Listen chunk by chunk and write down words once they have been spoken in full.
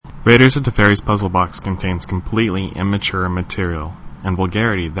Raiders of Teferi's puzzle box contains completely immature material and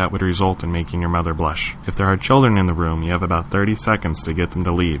vulgarity that would result in making your mother blush. If there are children in the room, you have about 30 seconds to get them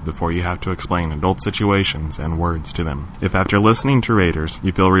to leave before you have to explain adult situations and words to them. If after listening to Raiders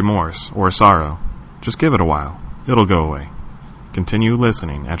you feel remorse or sorrow, just give it a while. It'll go away. Continue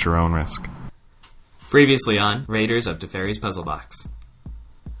listening at your own risk. Previously on Raiders of Teferi's Puzzle Box.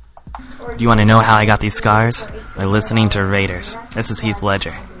 Do you want to know how I got these scars? By listening to Raiders. This is Heath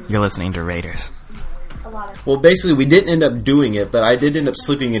Ledger. You're listening to Raiders. Well, basically, we didn't end up doing it, but I did end up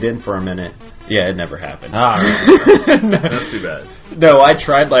sleeping it in for a minute. Yeah, it never happened. No. That's too bad. No, I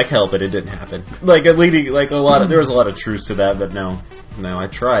tried like hell, but it didn't happen. There was a lot of truth to that, but no, I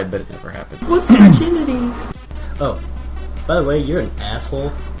tried, but it never happened. What's virginity? Oh, by the way, you're an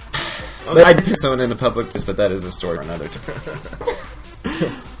asshole. But I did pick someone in a public place, but that is a story for another time.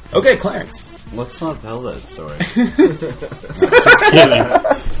 Okay, Clarence. Let's not tell that story. Just kidding.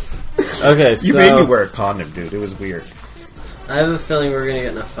 Okay, You made me wear a condom, dude. It was weird. I have a feeling we're gonna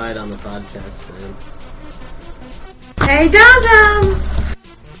get in a fight on the podcast, man. Hey, Dum-Dum!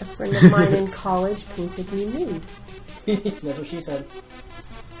 A friend of mine in college painted me nude. That's what she said.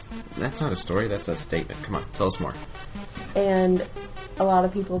 That's not a story, that's a statement. Come on, tell us more. And a lot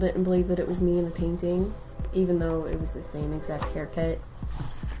of people didn't believe that it was me in the painting, even though it was the same exact haircut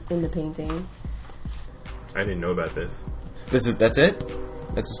in the painting. I didn't know about this. That's it?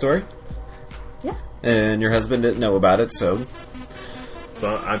 That's the story? Yeah. And your husband didn't know about it, so...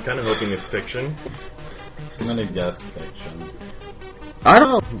 So I'm kind of hoping it's fiction. I'm going to guess fiction. I don't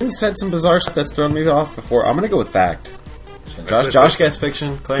know. He said some bizarre stuff that's thrown me off before. I'm going to go with fact. Josh guessed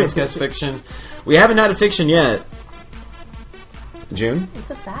fiction. Clarence guessed fiction. We haven't had a fiction yet. June? It's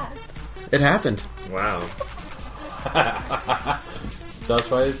a fact. It happened. Wow. Josh,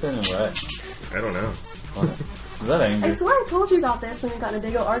 why are you turning red? I don't know. Is that angry? I swear I told you about this when we got in a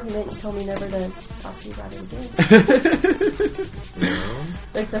big old argument. You told me never to talk to you about it again. No.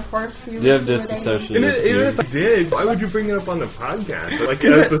 Like the first few... Do you have disassociative? Even if I did, why would you bring it up on the podcast? Like,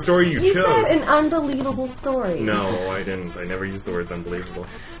 that's the story you chose. You said an unbelievable story. No, I didn't. I never used the words unbelievable.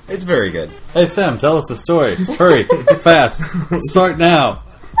 It's very good. Hey, Sam, tell us the story. Hurry. Fast. Start now.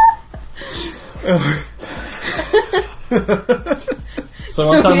 So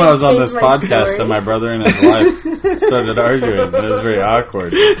one time I was on this podcast and my brother and his wife started arguing, and it was very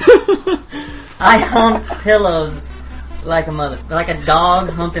awkward. I humped pillows like a dog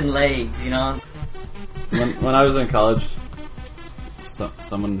humping legs, you know? When I was in college,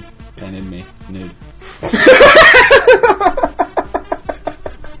 someone painted me nude.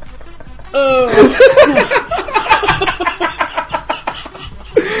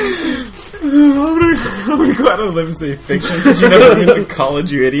 I'm gonna go out on a limb and say fiction because you never went to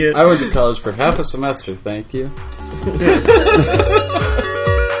college, you idiot. I went to college for half a semester, thank you.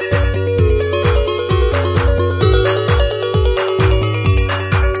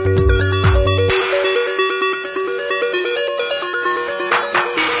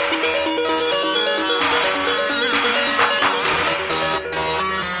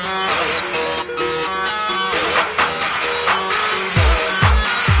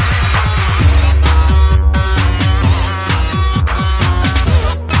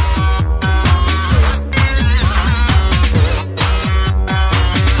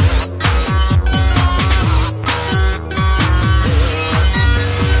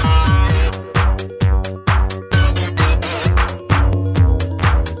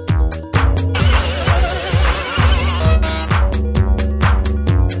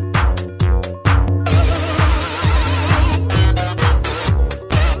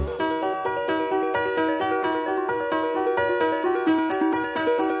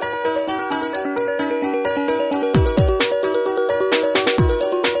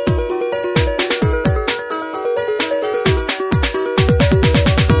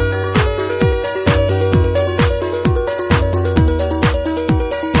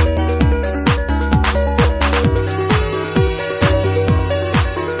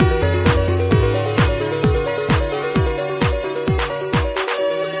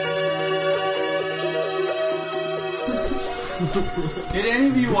 Did any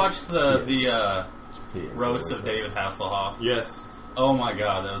of you watch the roast of David Hasselhoff? Yes. Oh my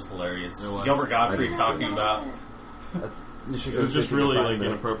god, that was hilarious. Gilbert Gottfried talking about... It was just really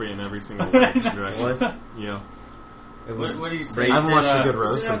inappropriate in every single way. What? Yeah. What do you say? I haven't watched a good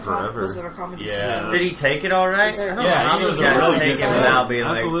roast in forever. Was it a comedy? Yeah. Did he take it all right? Yeah, he was a really good taking it without being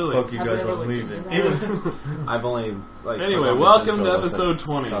Absolutely. like, "Fuck you guys, don't believe it." I've only Anyway, welcome to episode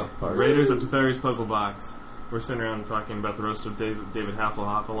 20, Raiders of Teferi's Puzzle Box. We're sitting around talking about the roast of David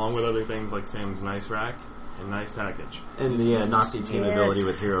Hasselhoff, along with other things like Sam's Nice Rack a nice package. And the Nazi team ability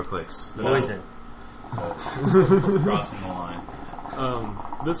with hero clicks. Poison. Crossing the line.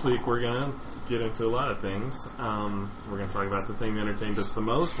 This week we're gonna get into a lot of things. We're gonna talk about the thing that entertained us the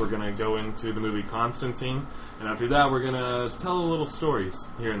most. We're gonna go into the movie Constantine, and after that we're gonna tell little stories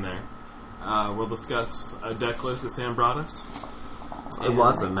here and there. We'll discuss a deck list that Sam brought us.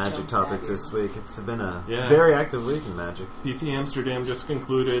 Lots of Magic topics this week. It's been a very active week in Magic. PT Amsterdam just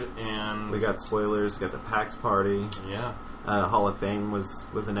concluded, and we got spoilers. We got the PAX party. Yeah. Hall of Fame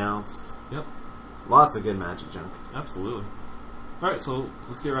was announced. Yep. Lots of good Magic junk. Absolutely. Alright, so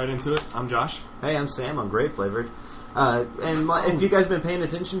let's get right into it. I'm Josh. Hey, I'm Sam. I'm Grape Flavored. And if you guys have been paying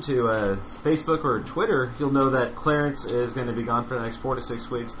attention to Facebook or Twitter, you'll know that Clarence is going to be gone for the next 4 to 6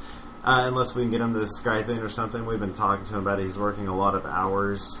 weeks. Unless we can get him to Skyping or something. We've been talking to him about it. He's working a lot of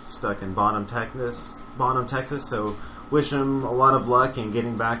hours stuck in Bonham, Texas. So wish him a lot of luck in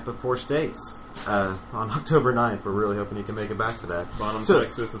getting back before States on October 9th. We're really hoping he can make it back for that. Bonham,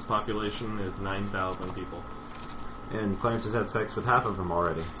 Texas's population is 9,000 people. And Clarence has had sex with half of them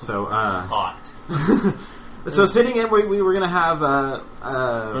already. So hot. So sitting in, we were going to have...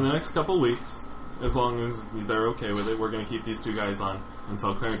 for the next couple weeks, as long as they're okay with it, we're going to keep these two guys on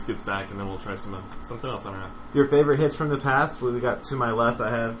until Clarence gets back, and then we'll try something else. I don't know. Your favorite hits from the past? We got to my left. I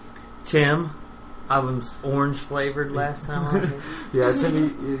have Tim. I was orange flavored last time I was here. Yeah,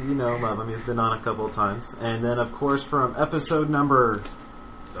 Tim, you know, love him. He's been on a couple of times. And then, of course, from episode number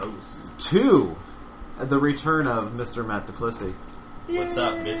 2, the return of Mr. Matt Duplissy. What's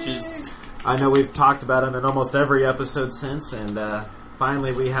up, bitches? I know we've talked about him in almost every episode since, and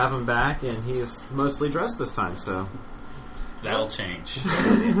finally we have him back, and he's mostly dressed this time, so... That'll change.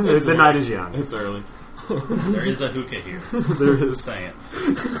 The night is young. It's early. There is a hookah here. There is. Just saying.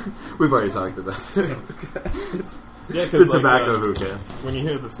 We've already talked about it. Yeah, because the tobacco hookah. When you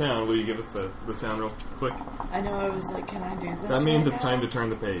hear the sound, will you give us the sound real quick? I know, I was like, can I do this? That means right it's now? time to turn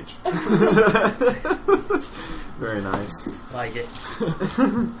the page. Very nice. Like it.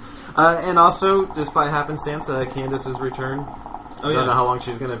 And also, just by happenstance, Candace has returned. I don't know how long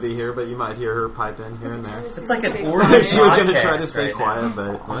she's going to be here, but you might hear her pipe in here and there. It's like an orgy. She was going to try to stay quiet,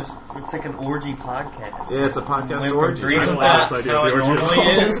 but... What? It's like an orgy podcast. Yeah, it's a podcast Went orgy. from Isn't that how it normally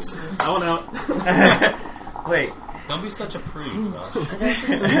is? I want out. Wait. Don't be such a prude, Josh.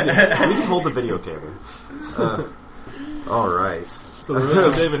 We can hold the video camera. All right. So the roast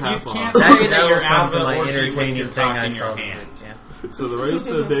of David You Hasselhoff. can't say that you're out of the the my orgy with entertaining your thing cock I in your saw hand. this week, yeah. So the roast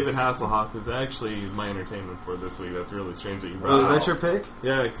of David Hasselhoff is actually my entertainment for this week. That's really strange that you brought it up. That's your pick?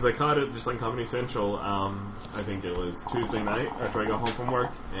 Yeah, because I caught it just on Comedy Central. I think it was Tuesday night after I got home from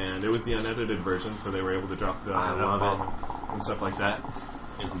work, and it was the unedited version, so they were able to drop the F-bomb and stuff like that.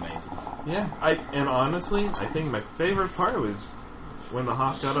 It's amazing. Yeah, and honestly, I think my favorite part was when the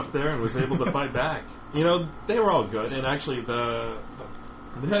Hawk got up there and was able to fight back. You know, they were all good, and actually the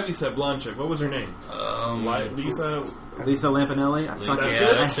heavyset blonde chick, what was her name? Lisa Lampanelli? I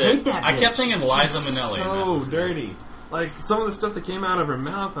hate that bitch. I kept thinking Liza Minnelli. So dirty. Like, some of the stuff that came out of her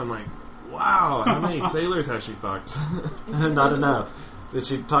mouth, I'm like, wow, how many sailors has she fucked? Not enough. Did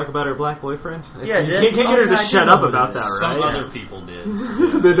she talk about her black boyfriend? Yeah, you can't get her to shut up about that, right? Some other people did.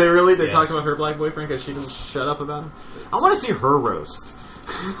 Did they really? They Yes. talked about her black boyfriend because she didn't shut up about him? I want to see her roast.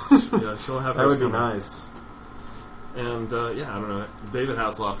 Yeah, she'll have that would be coming. nice. And, yeah, I don't know. David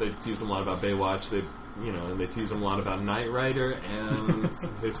Hasselhoff, they teased him a lot about Baywatch. And they teased him a lot about Knight Rider and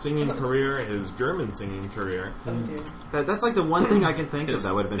his singing career, his German singing career. Oh, dude. That's like the one thing I can think of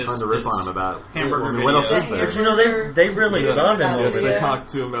that would have been fun to rip on him about. Hamburger What else video. is there? But you know, they really love him Yes, over they there. talked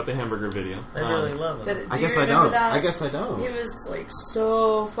to him about the hamburger video. They really love him. I Do guess you I remember don't. that? I guess I don't. He was like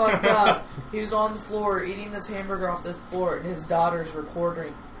so fucked up. He was on the floor eating this hamburger off the floor, and his daughter's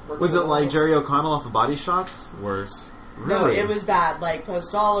recording. Was it like Jerry O'Connell off of Body Shots? Worse. No, Really? it was bad. Like,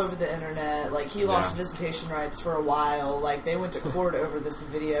 posted all over the internet. Like, he lost Yeah. visitation rights for a while. Like, they went to court over this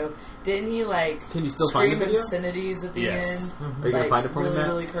video. Didn't he, like, Can you still find scream the video? obscenities at the Yes. end? Are you going to Like, find it for me, really, Matt?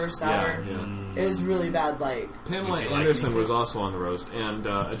 really cursed at her. Yeah. It was really bad, like... Pamela Would you like Anderson me to? was also on the roast, and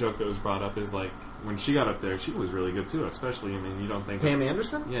a joke that was brought up is, like, when she got up there, she was really good, too, especially, you don't think... Pam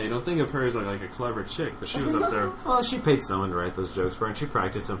Anderson? Yeah, you don't think of her as, like a clever chick, but she was up there... Well, she paid someone to write those jokes for her, and she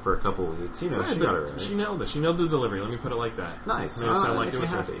practiced them for a couple of weeks. You know, Yeah, she but got it right. She nailed it. She nailed the delivery, let me put it like that. Nice. Made it sound that like makes it me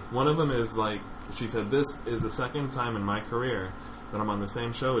was hers. happy. One of them is, like, she said, this is the second time in my career that I'm on the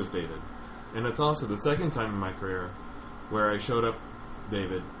same show as David. And it's also the second time in my career where I showed up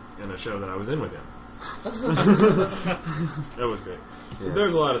David in a show that I was in with him. That was great. Yes.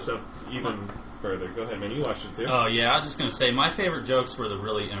 There's a lot of stuff even further. Go ahead, man. You watched it too. Oh, yeah, I was just going to say, my favorite jokes were the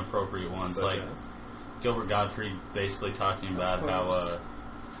really inappropriate ones. Such like as? Gilbert Gottfried basically talking about how,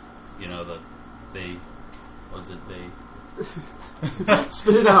 they was it they...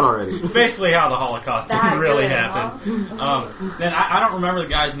 Spit it out already. Basically how the Holocaust didn't really good, happen. huh? Then I don't remember the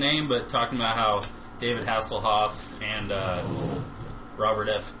guy's name, but talking about how David Hasselhoff and Robert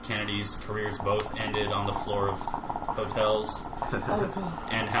F. Kennedy's careers both ended on the floor of hotels,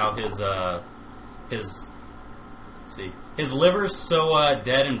 and how his liver's so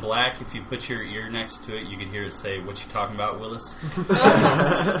dead and black, if you put your ear next to it, you could hear it say, "What you talking about, Willis?"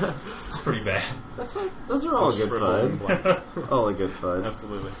 It's pretty bad. Those are all good fun. All a good fun.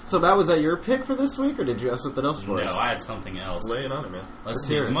 Absolutely. So, Matt, was that your pick for this week, or did you have something else for us? No, I had something else. Lay it on it, man. Let's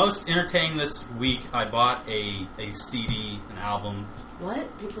see. Most entertaining this week, I bought a CD, an album.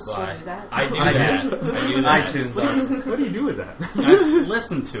 What? People still do that? I do that. iTunes. What do you do with that? I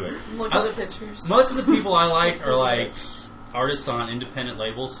listen to it. Look at the pictures. Most of the people I like are like artists on independent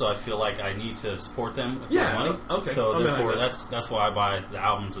labels, so I feel like I need to support them with their money. Okay. So therefore, that's why I buy the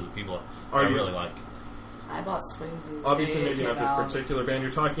albums of the people I really like. I bought Swayze. Obviously, maybe not this particular band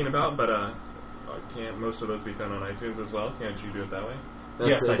you're talking about, but can't most of those be found on iTunes as well? Can't you do it that way?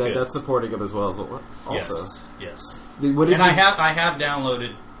 Yes, I could. That's supporting them as well. Also, yes. I have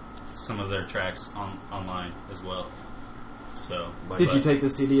downloaded some of their tracks online as well. So, did you take the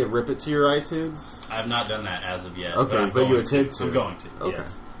CD and rip it to your iTunes? I have not done that as of yet. Okay, but you intend to. I'm going to. Okay.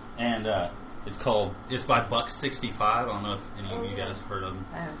 Yes. And it's by Buck65. I don't know if any of you guys have heard of him.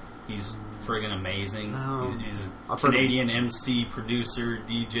 He's friggin' amazing. No. He's a Canadian MC, producer,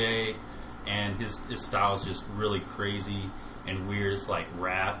 DJ, and his style is just really crazy and weird. It's like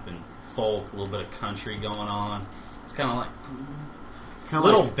rap and folk, a little bit of country going on. It's kind of like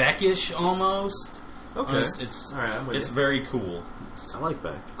little Beckish almost. Okay, it's all right. I'm with it's you. very cool. I like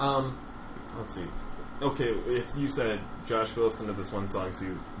Beck. Let's see. Okay, if you said Josh, go listen to this one song, so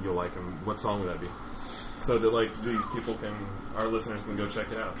you'll like him. What song would that be? So that these people our listeners can go check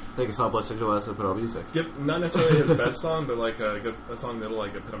it out. They can stop listening to us and put on music. Yep, not necessarily his best song, but like a song that'll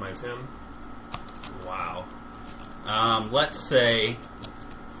like epitomize him. Wow. Let's say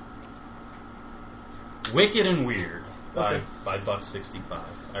 "Wicked and Weird" by Buck65.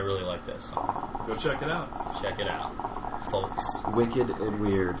 I really like that song. Go check it out. Check it out, folks. Wicked and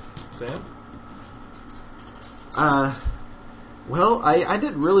Weird. Sam? Well, I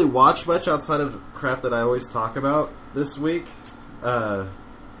didn't really watch much outside of crap that I always talk about this week.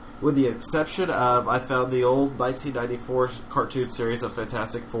 With the exception of, I found the old 1994 cartoon series of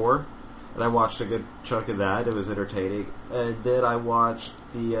Fantastic Four, and I watched a good chunk of that. It was entertaining. And then I watched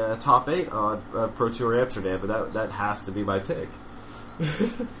the top 8 on Pro Tour Amsterdam, but that has to be my pick.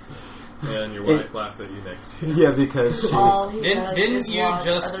 And your wife laughs at you next. Yeah, because she... All he Didn't does is you watch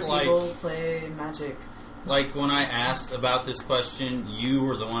just, other like- people play Magic. Like, when I asked about this question, you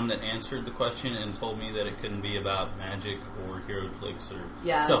were the one that answered the question and told me that it couldn't be about magic or HeroClix or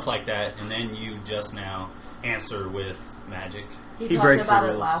stuff like that, and then you just now answer with magic. He talked about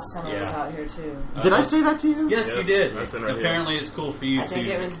it last time I was out here, too. Did I say that to you? Yes, you did. That's in our Apparently it's cool for you I think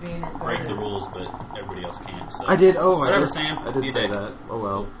to it was being break recorded. the rules, but everybody else can't. So. I did. Oh, Whatever, I did, Sam. I did You say dick. that. Oh,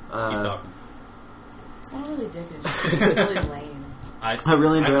 well. Keep talking. It's not really dickish. It's just really lame. I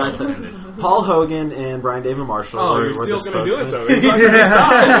really enjoyed it. Paul Hogan and Brian David Marshall were you're the still going to do it, spokesmen. though. He's not going to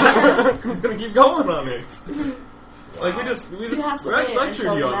stop. He's going to keep going on it. Like, we just You have to wait lectured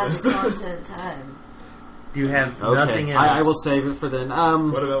until you on Magic this. Content time. Do you have Okay, nothing else? I will save it for then.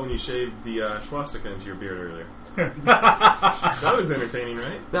 What about when you shaved the swastika into your beard earlier? That was entertaining,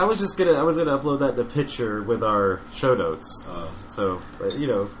 right? I was gonna upload that in a picture with our show notes. So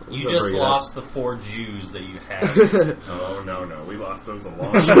You just lost the 4 Jews that you had. Oh no, we lost those a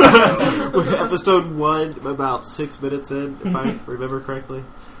long time ago. Episode 1, about 6 minutes in, if I remember correctly.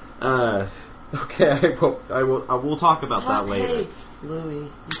 Okay, I will talk about that later. Hey, Louie,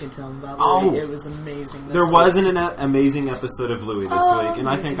 you can tell him about Oh. Louie. It was amazing. There wasn't an amazing episode of Louie this week, and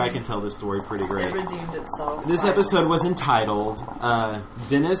I think amazing. I can tell this story pretty great. It redeemed itself. This episode was entitled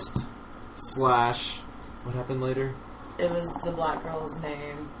Dentist / what happened later? It was the black girl's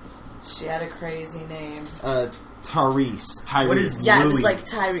name. She had a crazy name. Tyrese. What is Yeah, Louie. it was like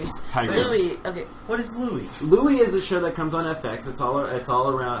Tyrese. Louie. Okay. What is Louie? Louie is a show that comes on FX. It's all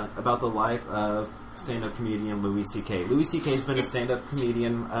around about the life of stand-up comedian Louis C.K. Louis C.K.'s been a stand-up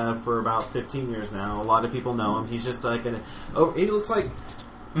comedian for about 15 years now. A lot of people know him. He's just like he looks like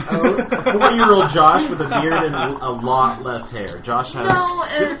a 40-year-old Josh with a beard and a lot less hair. Josh has...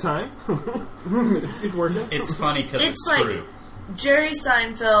 Give it time. it's working. It's funny because it's like true. Jerry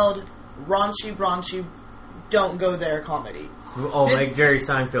Seinfeld, raunchy, don't go there comedy. make Jerry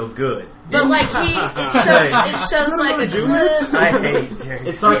Seinfeld good. But like it shows like a clip. I hate Jerry.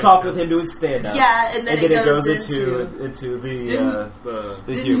 It starts off with him doing stand-up. Yeah, and then it goes into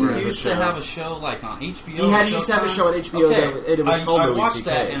the humor. He used to have a show like on HBO. He used to have a show at HBO. Okay. It was called I Louis watched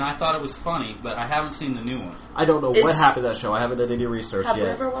C.K. that and I thought it was funny, but I haven't seen the new one. I don't know what happened to that show. I haven't done any research Have yet. we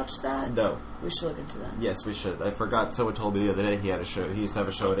ever watched that? No. We should look into that. Yes, we should. I forgot. Someone told me the other day he had a show. He used to have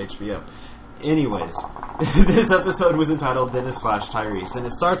a show at HBO. Anyways, this episode was entitled Dennis / Tyrese, and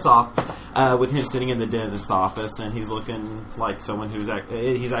it starts off with him sitting in the dentist's office, and he's looking like someone he's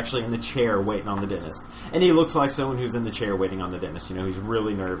actually in the chair waiting on the dentist, and he looks like someone who's in the chair waiting on the dentist. You know, he's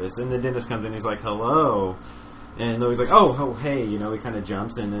really nervous, and the dentist comes in, he's like, "Hello," and he's like, "Oh, hey," you know, he kind of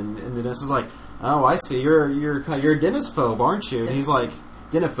jumps in, and the dentist is like, "Oh, I see, you're a dentist phobe, aren't you?" And he's like,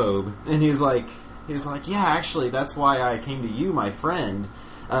 "Denophobe," and he's like, "Yeah, actually, that's why I came to you, my friend."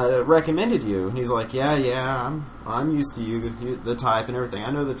 Recommended you, and he's like, yeah, I'm used to you, the type and everything.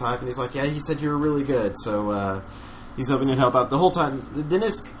 I know the type, and he's like, yeah, he said you were really good, so he's hoping to help out. The whole time, the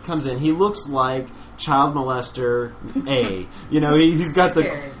dentist comes in, he looks like child molester A. You know, he's got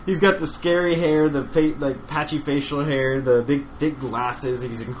the scary hair, the patchy facial hair, the big thick glasses.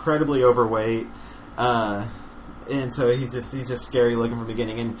 He's incredibly overweight. And so he's just scary looking from the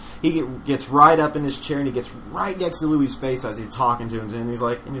beginning. And he gets right up in his chair and he gets right next to Louis' face as he's talking to him. And he's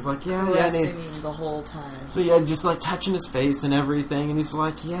like, yeah. Caressing him the whole time. So yeah, just like touching his face and everything. And he's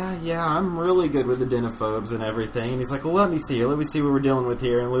like, yeah, I'm really good with the denophobes and everything. And he's like, well, let me see what we're dealing with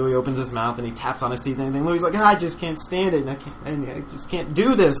here. And Louis opens his mouth and he taps on his teeth and everything. Louis' like, I just can't stand it. And I just can't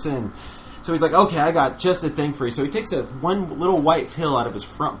do this. And so he's like, okay, I got just a thing for you. So he takes one little white pill out of his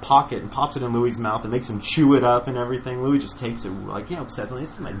front pocket and pops it in Louis' mouth and makes him chew it up and everything. Louis just takes it like, acceptantly.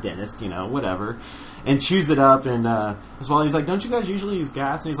 This is my dentist, whatever. And chews it up. And as well, he's like, don't you guys usually use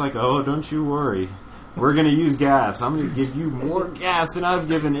gas? And he's like, oh, don't you worry. We're going to use gas. I'm going to give you more gas than I've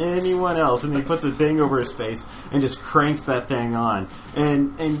given anyone else. And he puts a thing over his face and just cranks that thing on.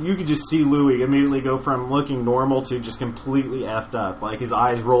 And you could just see Louis immediately go from looking normal to just completely effed up. Like his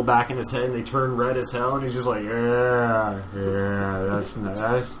eyes roll back in his head and they turn red as hell. And he's just like, yeah, that's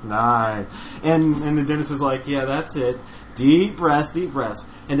nice. And the dentist is like, yeah, that's it. Deep breaths.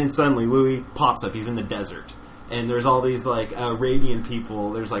 And then suddenly Louis pops up. He's in the desert. And there's all these like Arabian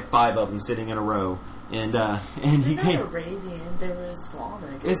people. There's like 5 of them sitting in a row. And he came. Arabian, they were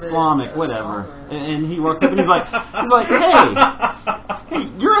Islamic. Islamic, whatever. And he walks up and he's like, hey,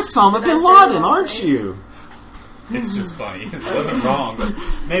 you're Osama bin Laden, aren't you? It's just funny. It wasn't wrong, but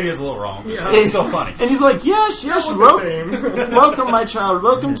maybe it's a little wrong. But it's still funny. And he's like, yes, welcome, my child.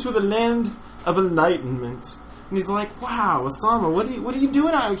 Welcome to the land of enlightenment. And he's like, wow, Osama, what are you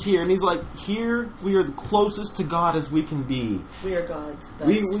doing out here? And he's like, here we are the closest to God as we can be. We are God's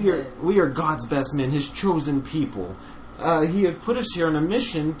best men. We are God's best men, His chosen people. He had put us here on a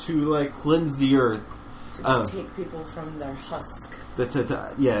mission to like cleanse the earth. To take people from their husk.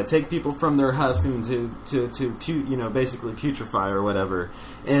 Take people from their husk and to basically putrefy or whatever,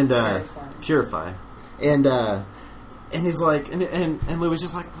 and purify. And he's like, and Lou was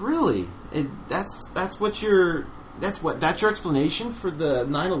just like, really? That's your explanation for the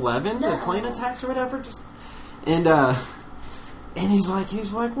 9/11, the plane attacks or whatever? And he's like,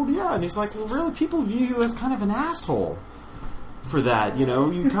 well, yeah, and he's like, well, really, people view you as kind of an asshole for that, you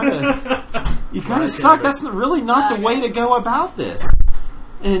kind of suck. That's really not the way to go about this.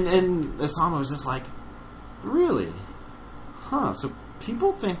 And Osama was just like, really? Huh? So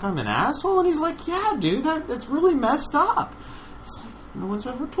people think I'm an asshole? And he's like, yeah, dude, that's really messed up. It's like, no one's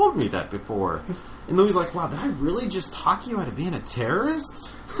ever told me that before. And Louis like, wow, did I really just talk you out of being a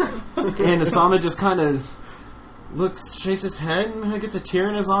terrorist? And Osama just kind of shakes his head and gets a tear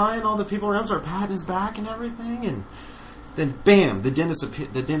in his eye, and all the people around start patting his back and everything, and then bam, the dentist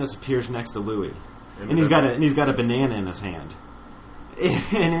appears next to Louis, and he's got a banana in his hand.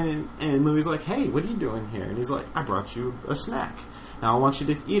 And Louis like, hey, what are you doing here? And he's like, I brought you a snack. Now I want you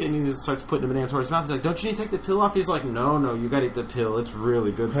to eat it. And he just starts putting the banana towards his mouth. He's like, don't you need to take the pill off? He's like, no, you got to eat the pill. It's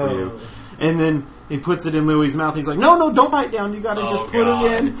really good for you. And then he puts it in Louis' mouth. He's like, no, don't bite down. You got to just put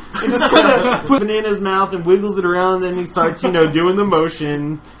it in. And just kind of put it in his mouth and wiggles it around. And then he starts, doing the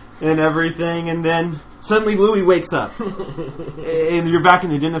motion and everything. And then suddenly Louis wakes up. And you're back in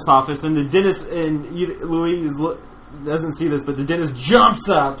the dentist's office. And the dentist, Louis doesn't see this, but the dentist jumps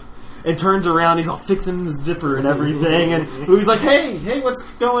up and turns around. He's all fixing the zipper and everything. And Louis like, hey, what's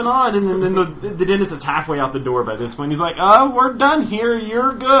going on? And then the dentist is halfway out the door by this point. He's like, oh, we're done here.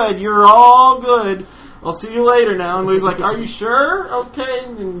 You're good. You're all good. I'll see you later now. And Louis like, are you sure? Okay.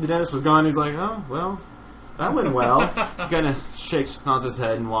 And the dentist was gone. He's like, oh, well, that went well. Kind of nods his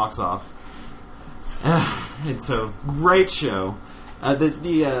head and walks off. It's a great show.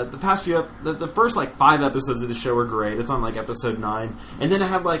 The past few the first like 5 episodes of the show were great. It's on like episode 9, and then I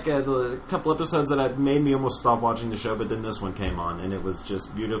had like the couple episodes that had made me almost stop watching the show. But then this one came on, and it was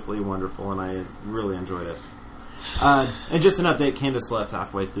just beautifully wonderful, and I really enjoyed it. And just an update: Candace left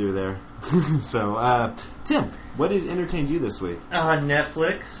halfway through there. So, Tim, what did entertain you this week?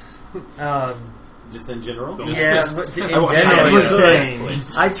 Netflix. Just in general? In general.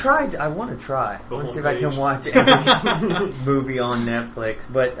 I tried. I want to try. I want to see if I can watch every movie on Netflix.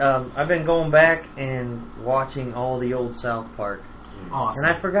 But I've been going back and watching all the old South Park. Awesome.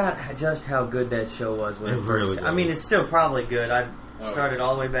 And I forgot just how good that show was when it first. I mean, it's still probably good. I started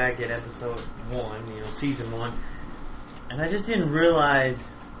all the way back at episode 1, season 1, and I just didn't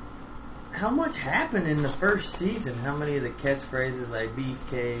realize how much happened in the first season. How many of the catchphrases like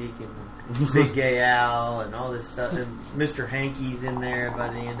beefcake and Big Gay Al and all this stuff, and Mr. Hankey's in there by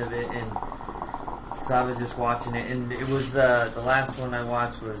the end of it, and so I was just watching it, and it was the last one I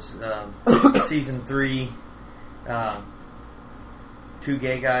watched was season 3, 2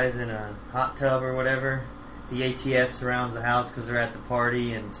 gay guys in a hot tub or whatever. The ATF surrounds the house because they're at the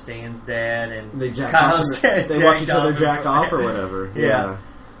party, and Stan's dad and they jack Kyle's off. They watch each other jack off or whatever. Yeah.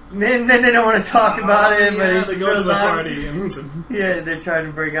 Then they don't want to talk about it, but they it go to goes the on. party. Yeah, they're trying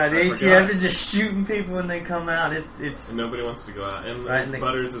to break out. The ATF is just shooting people when they come out. It's and nobody wants to go out. And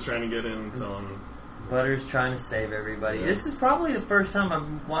Butters is trying to get in. Butters trying to save everybody. Yeah. This is probably the first time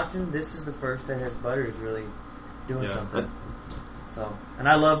I'm watching. This is the first that has Butters really doing something. So, and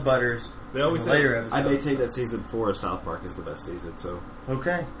I love Butters. They always say later episodes. I may take that season 4 of South Park as the best season. So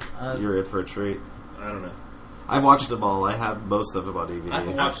okay, you're in for a treat. I don't know. I watched them all. I have most of them on DVD. I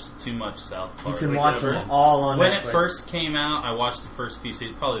haven't watched too much South Park. You can watch them all on When Netflix. it first came out, I watched the first few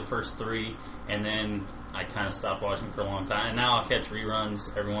seasons, probably the first 3, and then I kind of stopped watching for a long time. And now I'll catch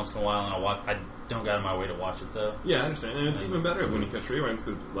reruns every once in a while, and I don't go out of my way to watch it, though. Yeah, I understand. And it's even better when you catch reruns,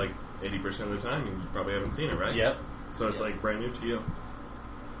 because like 80% of the time you probably haven't seen it, right? Yep. So it's like brand new to you.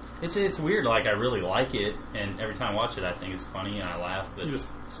 It's weird. Like, I really like it, and every time I watch it, I think it's funny, and I laugh, but You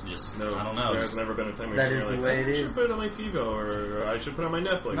just no, I don't know. There's never been a time where That you're is the like, way it I should is. put it on my TiVo, or I should put it on my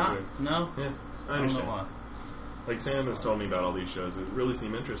Netflix. No. Yeah, I I don't know understand. why. Like Sam has told me about all these shows. It really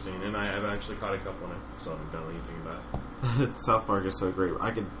seem interesting, and I have actually caught a couple, and I still haven't done anything about it. South Park is so great.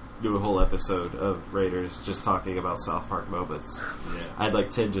 I could do a whole episode of Raiders just talking about South Park moments. Yeah. I'd like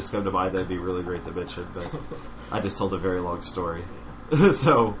 10 just come to mind. That'd be really great to mention, but I just told a very long story.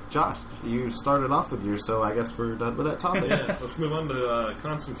 So, Josh, you started off with yours, so I guess we're done with that topic. Yeah, let's move on to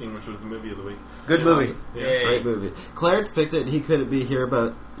Constantine, which was the movie of the week. Good movie. Yeah. Great movie. Clarence picked it. He couldn't be here,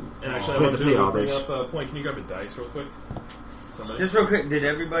 but And actually, we I had want to to pay bring homage. up Point. Can you grab a dice real quick? Somebody? Just real quick, did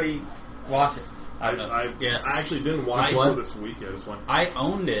everybody watch it? Yes. I actually didn't watch it this week. I just went. I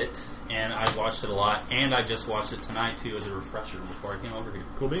owned it, and I watched it a lot, and I just watched it tonight, too, as a refresher before I came over here.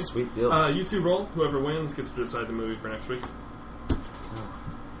 Cool beans. Sweet deal. You two roll. Whoever wins gets to decide the movie for next week.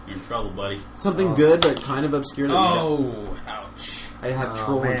 You're in trouble, buddy. Something good, but kind of obscure. That Oh, ouch. I have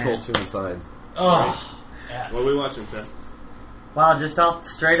Troll and Troll 2 inside. Oh. What are we watching, Sam? Wow, just off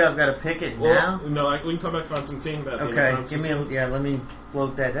straight up, got to pick it now. No, we can talk about Constantine. Okay, give me let me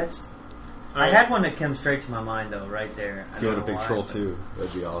float that. I had one that came straight to my mind though, right there. If you had a big Troll 2,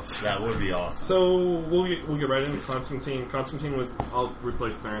 that'd be awesome. That would be awesome. So we'll get right into Constantine. Constantine was. I'll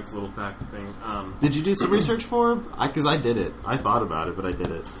replace Clarence. Little fact thing. Did you do some research for him? Because I did it. I thought about it, but I did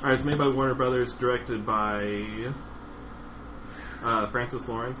it. All right, it's made by Warner Brothers, directed by Francis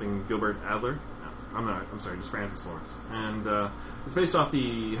Lawrence and Gilbert Adler. No, I'm sorry, just Francis Lawrence. And it's based off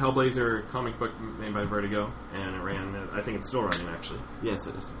the Hellblazer comic book made by Vertigo, and it ran. I think it's still running, actually. Yes,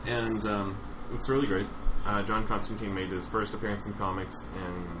 it is. And it's really great. John Constantine made his first appearance in comics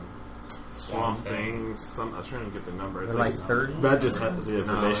in Swamp Thing. I was trying to get the number. It's like 30? That just has the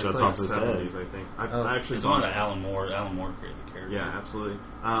information on top of his head. 70s, I think. I actually It's saw one it. that Alan Moore created the character. Yeah, absolutely.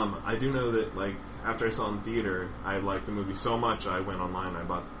 I do know that, like, after I saw it in theater, I liked the movie so much, I went online and I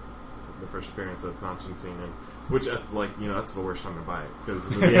bought the first appearance of Constantine, and which, that's the worst time to buy it, because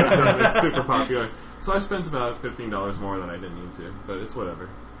the movie it's super popular. So I spent about $15 more than I didn't need to, but it's whatever.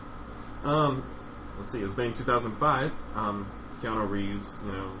 Let's see, it was made in 2005. Keanu Reeves,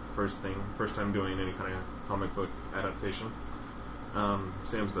 first time doing any kind of comic book adaptation.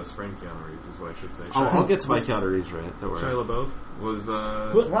 Sam's best friend, Keanu Reeves, is what I should say. I'll get to my Keanu Reeves rant. Don't worry. Shia LaBeouf was.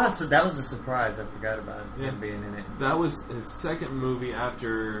 Wow, so that was a surprise. I forgot about him being in it. That was his second movie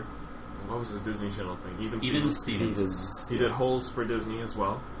after. What was his Disney Channel thing? Even Stevens. He did Holes for Disney as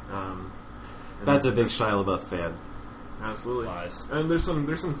well. That's a big Shia LaBeouf fan. Absolutely. Lies. And there's some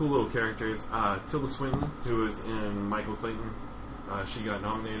cool little characters. Tilda Swinton, who was in Michael Clayton, she got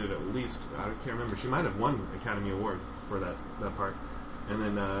nominated at least. I can't remember. She might have won an Academy Award for that part. And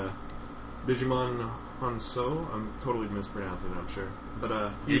then Digimon Hanso. I'm totally mispronouncing it, I'm sure. But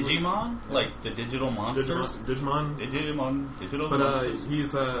Digimon, like the digital monsters. Digimon, digital but monsters.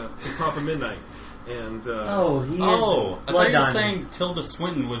 he's Papa Midnight. And he is. I thought you were saying Tilda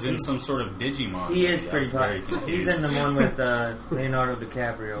Swinton was in some sort of Digimon. He is pretty hot. He's in the one with Leonardo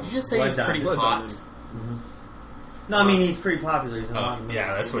DiCaprio. Did you just say he's pretty hot? Mm-hmm. No, I mean he's pretty popular. He's in a lot of movies.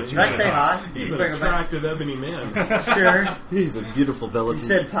 Yeah, that's what you Did I say hot? He's an attractive ebony man. Sure. He's a beautiful velvet. You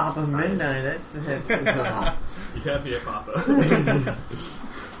said Papa Midnight. That's you can't be a Papa.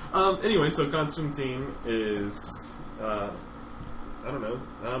 Anyway, so Constantine is. I don't know.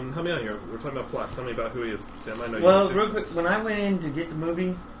 Help me out here. We're talking about plot. Tell me about who he is. Tim, I know well, real quick, when I went in to get the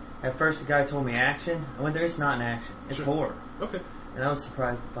movie, at first the guy told me action. I went there, it's not an action. It's horror. Okay. And I was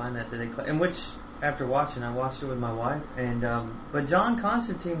surprised to find that in which, after watching, I watched it with my wife. And but John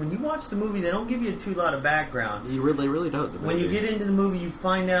Constantine, when you watch the movie, they don't give you too lot of background. They really don't. When you get into the movie, you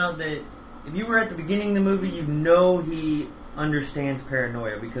find out that if you were at the beginning of the movie, you know he understands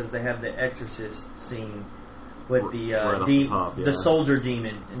paranoia because they have the Exorcist scene with the soldier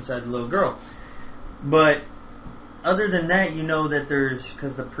demon inside the little girl. But other than that, you know that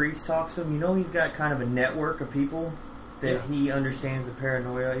because the priest talks to him, you know he's got kind of a network of people that he understands the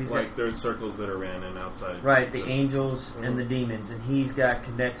paranoia. He's like there's circles that are ran in outside. Right, the angels and the demons, and he's got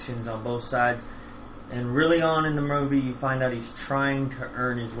connections on both sides. And really on in the movie, you find out he's trying to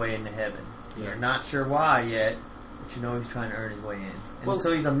earn his way into heaven. Yeah. You're not sure why yet, but you know he's trying to earn his way in. And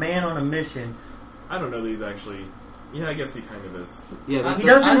so he's a man on a mission. I don't know that he's actually... Yeah, I guess he kind of is. Yeah, he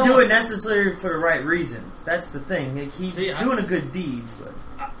doesn't do it necessarily for the right reasons. That's the thing. He's doing a good deed,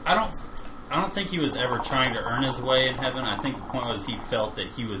 but I don't think he was ever trying to earn his way in heaven. I think the point was he felt that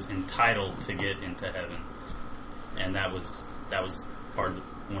he was entitled to get into heaven, and that was part of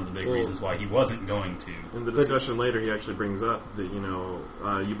one of the big reasons why he wasn't going to. In the discussion later, he actually brings up that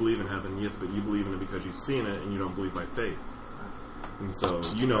you believe in heaven, yes, but you believe in it because you've seen it, and you don't believe by faith. And so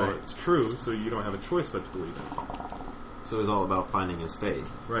it's true, so you don't have a choice but to believe it. So it's all about finding his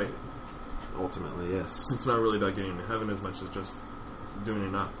faith. Right. Ultimately, yes. It's not really about getting to heaven as much as just doing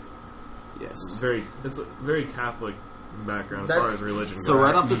enough. Yes. It's a very Catholic background as far as religion goes. So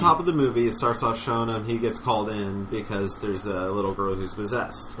right off the top of the movie, it starts off showing him he gets called in because there's a little girl who's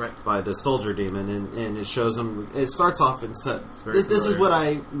possessed by the soldier demon, and it shows him. It starts off and said, "This is what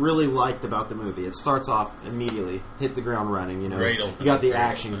I really liked about the movie. It starts off immediately, hit the ground running. Great opening. You got the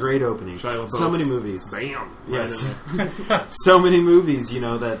action, great opening. So many movies, bam, yes, so many movies,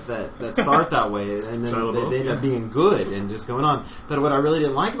 that start that way, and then they end up being good and just going on. But what I really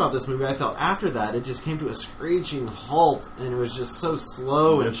didn't like about this movie, I felt after that it just came to a screeching halt. And it was just so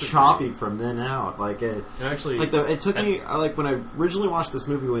slow and choppy from then out. It took me when I originally watched this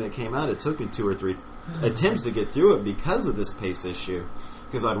movie when it came out. It took me 2 or 3 attempts to get through it because of this pace issue.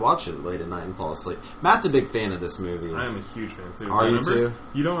 Because I'd watch it late at night and fall asleep. Matt's a big fan of this movie. I am a huge fan too. Are you too?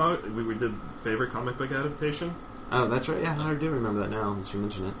 You know, we did favorite comic book adaptation. Oh, that's right. Yeah, I do remember that now that you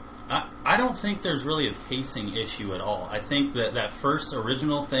mention it. I don't think there's really a pacing issue at all. I think that first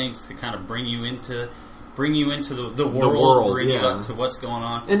original things to kind of bring you into the world, bring you up to what's going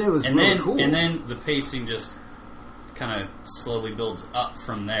on, and it was really cool. And then the pacing just kind of slowly builds up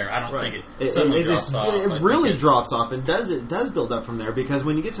from there. I don't think it suddenly drops off. It really drops off, and does build up from there because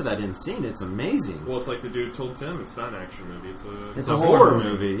when you get to that end scene, it's amazing. Well, it's like the dude told Tim, it's not an action movie; it's a horror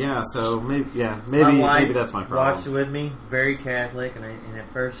movie. Yeah, so maybe that's my problem. Watched it with me, very Catholic, and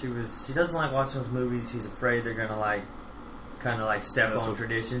at first she doesn't like watching those movies. She's afraid they're gonna kind of step on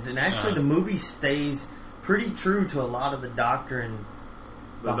traditions, and actually the movie stays pretty true to a lot of the doctrine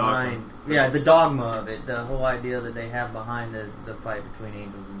behind, the dogma of it, the whole idea that they have behind the fight between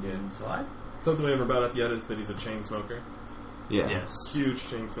angels and demons. So something we haven't brought up yet is that he's a chain smoker. Yeah. Yes. Huge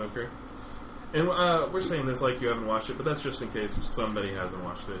chain smoker. And we're saying this like you haven't watched it, but that's just in case somebody hasn't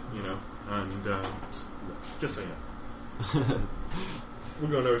watched it, and just so you know. We're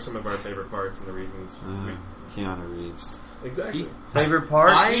going over some of our favorite parts and the reasons. Keanu Reeves. Exactly. Favorite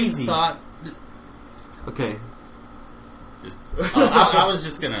part? I thought... Okay. I was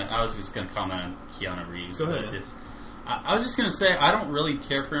just gonna comment on Keanu Reeves. Go ahead. I was just gonna say I don't really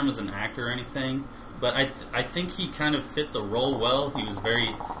care for him as an actor or anything, but I think he kind of fit the role well. He was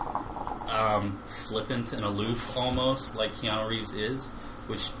very flippant and aloof, almost like Keanu Reeves is,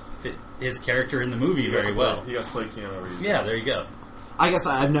 which fit his character in the movie very well. He got to play Keanu Reeves. Yeah, there you go. I guess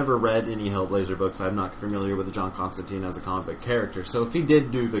I've never read any Hellblazer books. I'm not familiar with John Constantine as a comic book character. So if he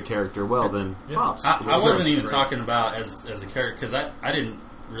did do the character well, then props. I wasn't even talking about as a character, because I didn't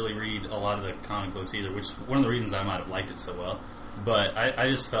really read a lot of the comic books either, which is one of the reasons I might have liked it so well. But I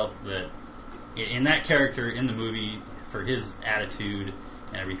just felt that in that character in the movie, for his attitude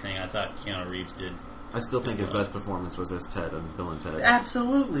and everything, I thought Keanu Reeves did. I still think his best performance was as Ted on Bill and Ted.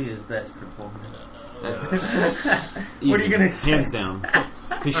 Absolutely his best performance. What are you going to say? Hands down.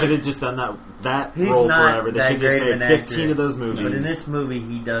 He should have just done that He's role not forever. They that should have just great of made an 15 actor. of those movies. But in this movie,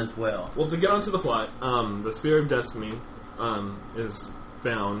 he does well. Well, to get onto the plot, the Spear of Destiny is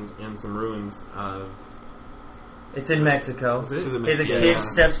found in some ruins of... It's in Mexico. Is it? His kid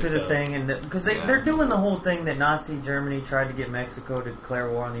steps to the thing, and because they're doing the whole thing that Nazi Germany tried to get Mexico to declare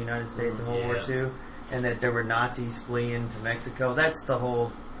war on the United States in World War II, and that there were Nazis fleeing to Mexico. That's the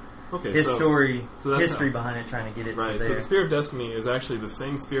whole history behind it, trying to get it right. there. So the Spear of Destiny is actually the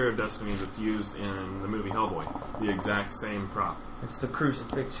same Spear of Destiny that's used in the movie Hellboy. The exact same prop. It's the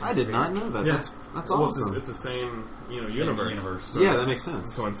crucifixion. I did not know that. Yeah. That's well, awesome. It's the same universe. So yeah, that makes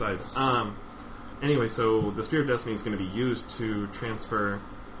sense. Coincides. Anyway, so the Spear of Destiny is going to be used to transfer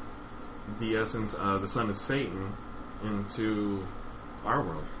the essence of the Son of Satan into our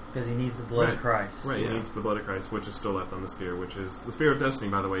world. Because he needs the blood of Christ. Right, he needs the blood of Christ, which is still left on the spear, which is... The Spear of Destiny,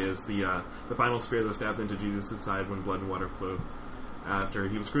 by the way, is the final spear that was stabbed into Jesus' side when blood and water flowed after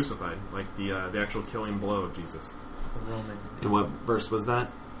he was crucified. Like the actual killing blow of Jesus. The Roman. And what verse was that?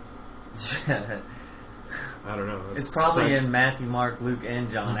 I don't know. It's probably in Matthew, Mark, Luke,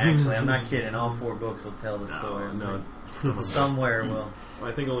 and John, actually. I'm not kidding. All 4 books will tell the story. No. Somewhere will. Well,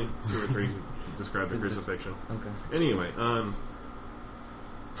 I think only 2 or 3 describe the crucifixion. Okay. Anyway, that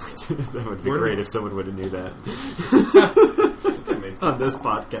would be great if someone would have knew that. On this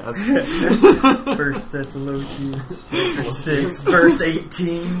podcast. 1 Thessalonians chapter 6, verse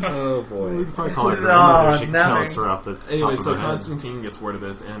 18. Oh boy. We could probably call her grandmother. She can tell us throughout the Anyway, top so of her head. Constantine gets word of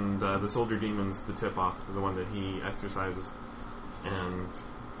this, and the soldier demon's the tip-off, the one that he exercises, and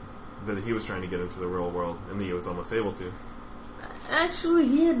that he was trying to get into the real world, and he was almost able to. Actually,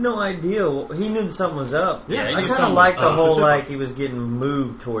 he had no idea. He knew something was up. Yeah, I kind of liked the whole, like, he was getting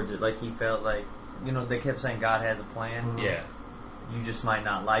moved towards it. Like, he felt like, they kept saying God has a plan. Yeah. You just might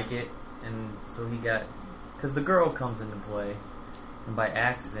not like it. And so he got... Because the girl comes into play. And by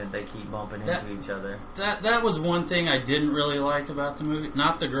accident, they keep bumping into each other. That was one thing I didn't really like about the movie.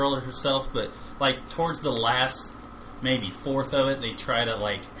 Not the girl herself, but, like, towards the last, maybe fourth of it, they try to,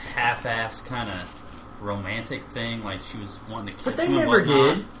 like, half-ass kind of romantic thing, like she was wanting to kiss him and whatnot. But they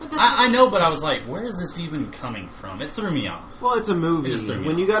never did. I know, but I was like, where is this even coming from? It threw me off. Well, it's a movie.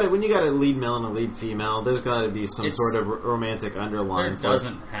 When you got a lead male and a lead female, there's got to be some sort of romantic underline. There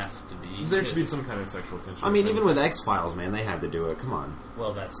doesn't have to be. There should be some kind of sexual tension. I mean, even with X-Files, man, they had to do it. Come on.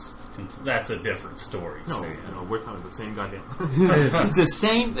 Well, that's a different story. No, we're talking about the same goddamn.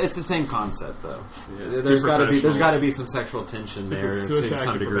 It's the same concept, though. Yeah, there's got to be some sexual tension there to to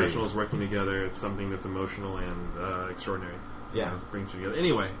some degree. Professionals working together, it's something that's emotional and extraordinary. Yeah, brings you together.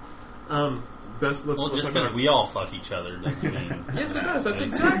 Anyway, just because we all fuck each other doesn't mean. Yes, it does. That's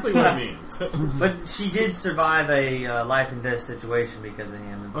exactly what it means. But she did survive a life and death situation because of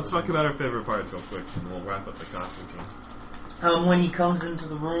him. Let's talk about our favorite parts real quick, and we'll wrap up the Constantine. When he comes into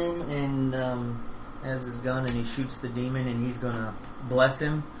the room and has his gun and he shoots the demon and he's going to bless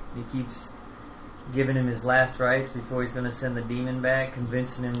him. He keeps giving him his last rites before he's going to send the demon back,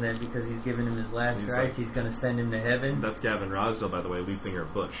 convincing him that because he's giving him his last rites, he's going to send him to heaven. That's Gavin Rosdale, by the way, lead singer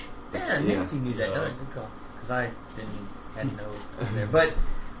of Bush. Yeah, Nancy knew that. Good call. Because I hadn't know there. But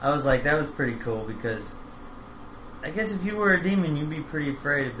I was like, that was pretty cool because I guess if you were a demon, you'd be pretty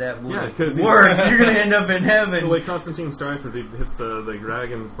afraid if that would work. You're going to end up in heaven. The way Constantine starts is he hits the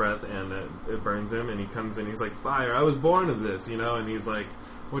dragon's breath and it burns him, and he comes in, he's like, fire, I was born of this, and he's like,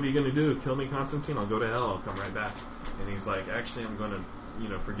 what are you going to do? Kill me, Constantine? I'll go to hell. I'll come right back. And he's like, actually, I'm going to,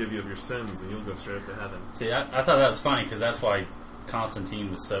 forgive you of your sins, and you'll go straight up to heaven. See, I thought that was funny because that's why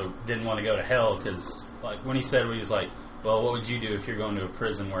Constantine didn't want to go to hell because, like, when he said, he was like, well, what would you do if you're going to a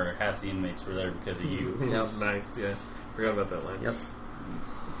prison where half the inmates were there because of you? Yep. Nice, yeah. Forgot about that line. Yep.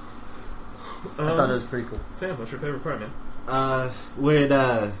 I thought it was pretty cool. Sam, what's your favorite part, man?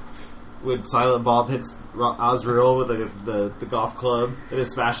 When Silent Bob hits Osriel with the golf club and it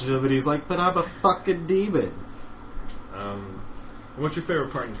smashes him, and he's like, but I'm a fucking demon. What's your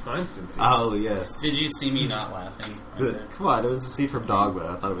favorite part in Constantine? Oh, yes. Did you see me not laughing? Come on, it was the scene from Dogma.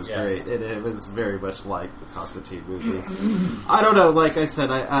 I thought it was great. It was very much like the Constantine movie. I don't know. Like I said,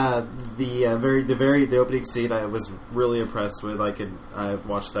 the opening scene I was really impressed with. I've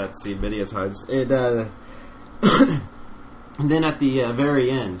watched that scene many times. And then at the very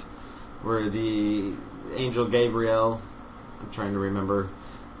end, where the angel Gabriel, I'm trying to remember.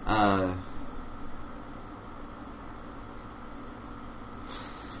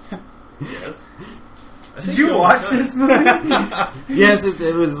 Yes. Did you watch this movie? Yes,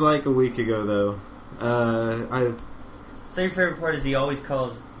 it was like a week ago though. So your favorite part is he always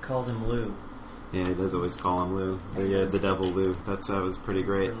calls him Lou. Yeah, he does always call him Lou. The devil Lou. That was pretty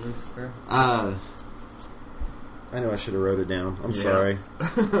great. Or Lucifer. I know I should have wrote it down. I'm sorry.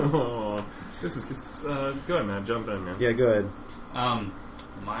 This is go ahead, man. Jump in, man. Yeah, go ahead.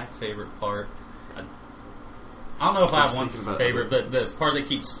 My favorite part. I don't know if I have one favorite, but the part that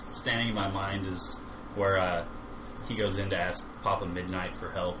keeps standing in my mind is where he goes in to ask Papa Midnight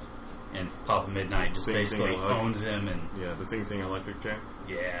for help, and Papa Midnight just basically owns him. And the sing electric chair.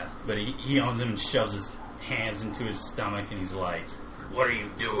 Yeah, but he owns him and shoves his hands into his stomach, and he's like, "What are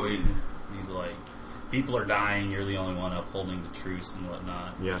you doing?" And he's like, "People are dying. You're the only one upholding the truce and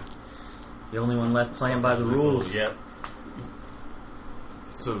whatnot." Yeah, the only one left playing by the rules. Yep.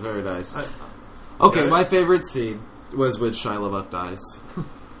 So very nice. Okay, my favorite scene was when Shia LaBeouf dies.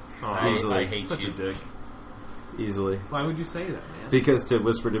 Easily. I hate Such you. a dick. Easily. Why would you say that, man? Because Tim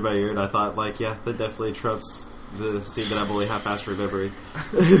whispered in my ear, and I thought, that definitely trumps the scene that I'm only half-assed remembering.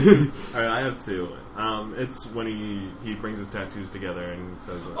 Alright, I have two. It's when he brings his tattoos together and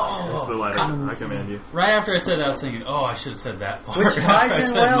says, "It's the letter I command you." Right after I said that, I was thinking, "Oh, I should have said that part." Which ties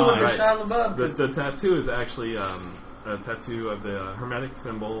in well with Shia LaBeouf. The tattoo is actually a tattoo of the hermetic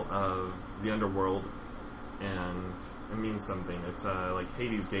symbol of the underworld, and it means something. It's like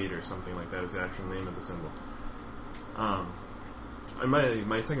Hades Gate or something like that is the actual name of the symbol. And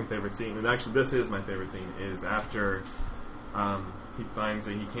my second favorite scene, and actually this is my favorite scene, is after he finds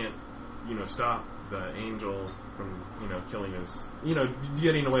that he can't, stop the angel from, killing his,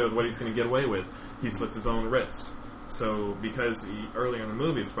 getting away with what he's going to get away with. He slits his own wrist. So, because earlier in the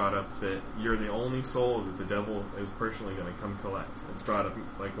movie it's brought up that you're the only soul that the devil is personally going to come collect. It's brought up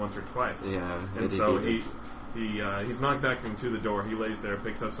like once or twice. Yeah. And so he's knocked back into the door. He lays there,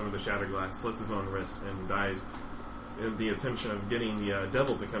 picks up some of the shattered glass, slits his own wrist, and dies in the intention of getting the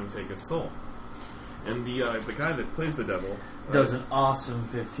devil to come take his soul. And the guy that plays the devil does an awesome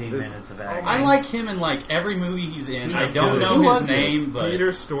 15 minutes of acting. I like him in every movie he's in. I don't know his name, but Peter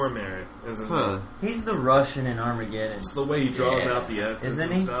Stormare is his name. He's the Russian in Armageddon. It's the way he draws out the S's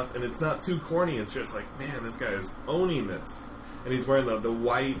Isn't and he? stuff, and it's not too corny. It's just like, man, this guy is owning this. And he's wearing the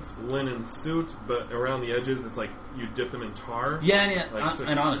white linen suit, but around the edges, it's like you dip them in tar. Yeah,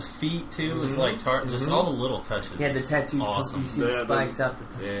 and on his feet too, it's like tar. Just all the little touches. Yeah, the tattoos. Awesome. You see the spikes out the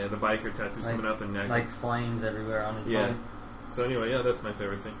top. Yeah, the biker tattoos coming out the neck. Like flames everywhere on his body. So anyway, that's my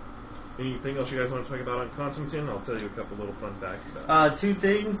favorite scene. Anything else you guys want to talk about on Constantine? I'll tell you a couple little fun facts about it. Two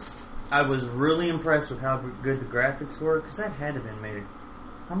things. I was really impressed with how good the graphics were, because that had to have been made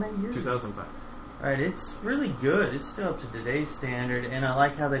how many years ago? 2005. Alright, it's really good. It's still up to today's standard, and I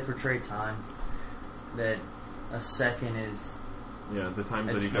like how they portray time. That a second is the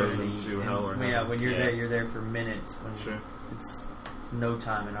times that he goes into hell or heaven. Yeah, when you're there for minutes. Sure. It's no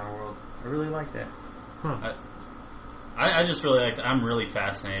time in our world. I really like that. Huh. I just really like. I'm really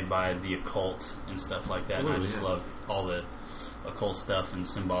fascinated by the occult and stuff like that. Absolutely, and I just love all the occult stuff and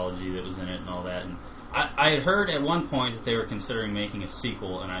symbology that was in it and all that. And I had heard at one point that they were considering making a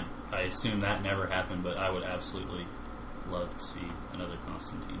sequel, and I assume that never happened. But I would absolutely love to see another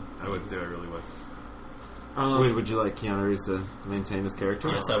Constantine. I would say I really would. Would you like Keanu Reeves to maintain his character?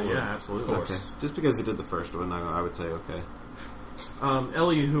 Yes, I would. Yeah, absolutely. Of course. Okay. Just because he did the first one, I would say okay.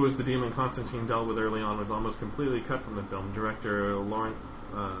 Ellie, who was the demon Constantine dealt with early on, was almost completely cut from the film. Director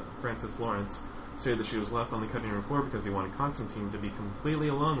Francis Lawrence stated that she was left on the cutting room floor because he wanted Constantine to be completely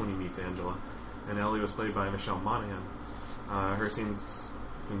alone when he meets Angela. And Ellie was played by Michelle Monaghan. Her scenes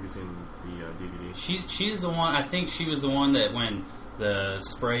can be seen in the DVD. She's the one. I think she was the one that when the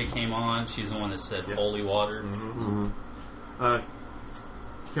spray came on, she's the one that said holy water.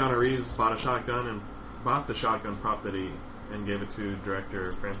 Keanu Reeves bought the shotgun prop that he and gave it to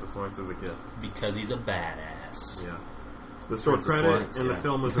director Francis Lawrence as a gift because he's a badass. Yeah. The score credit Lawrence, in the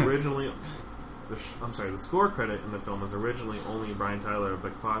film was originally the score credit in the film was originally only Brian Tyler,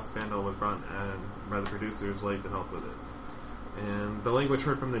 but Klaus Bandel was brought in by the producers late to help with it. And the language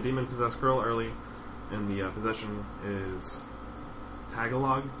heard from the demon-possessed girl early in the possession is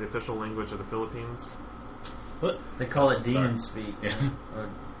Tagalog, the official language of the Philippines. They call it demon speak.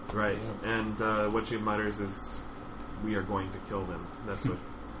 Right. And what she mutters is, "We are going to kill them." That's what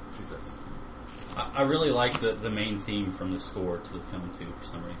she says. I really like the main theme from the score to the film too. For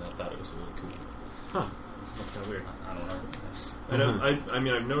some reason, I thought it was really cool. Huh. That's kind of weird. I don't know. I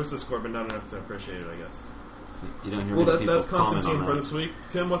mean, I've noticed the score, but not enough to appreciate it, I guess. You don't hear Well, many people that's comment Constantine on for that. this week.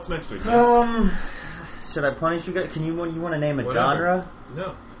 Tim, what's next week? Should I punish you guys? You want to name a genre?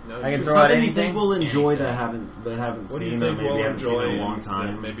 No. I can throw out Something you anything. think we'll enjoy that haven't What do you seen, or think maybe we'll haven't seen enjoy in a long that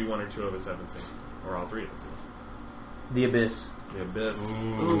time. maybe one or two of us haven't seen? or all three of us. The Abyss. The Abyss.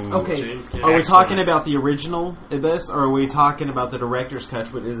 Okay, James Cameron. are we talking about the original Abyss, or are we talking about the director's cut,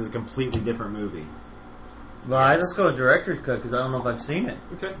 which is a completely different movie? Well, I just go with director's cut because I don't know if I've seen it.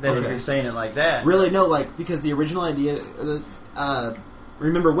 Okay. Then if you're saying it like that, Really, no, like, because the original idea...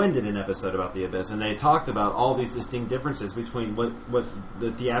 Remember When did an episode about the Abyss, and they talked about all these distinct differences between what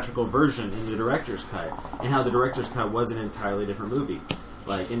the theatrical version and the director's cut, and how the director's cut was an entirely different movie.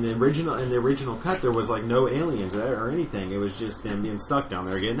 Like in the original cut, there was like no aliens there or anything. It was just them being stuck down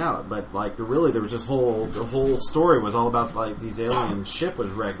there getting out. But like there was this the whole story was all about like these alien ship was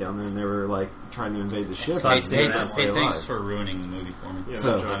wrecked down there, and they were like trying to invade the ship. Hey, thanks for ruining the movie for me. Yeah,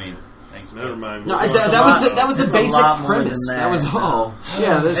 So- I mean, thanks. Never mind. No, that was the basic premise. That was all.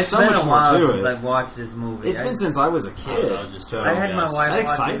 Yeah, there's it's so been much a more while to since it. I've watched this movie. It's been since I was a kid. So I had my wife. that watch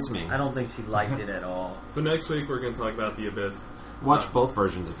excites it. me. I don't think she liked it at all. So next week we're going to talk about The Abyss. Watch both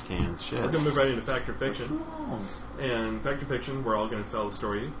versions if you can. Shit. We're going to move right into Fact or Fiction. And Fact or Fiction, we're all going to tell the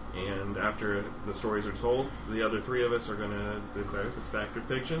story. And after the stories are told, the other three of us are going to declare if it's Fact or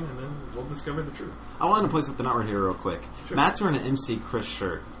Fiction, and then we'll discover the truth. I wanted to point something out right here real quick. Sure. Matt's wearing an MC Chris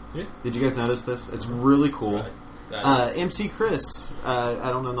shirt. Yeah. Did you guys notice this? It's really cool. Right. MC Chris,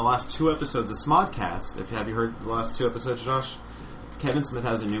 I don't know, in the last 2 episodes of Smodcast, have you heard the last 2 episodes, Josh? Kevin Smith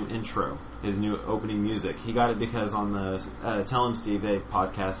has a new intro, his new opening music. He got it because on the Tell 'em Steve A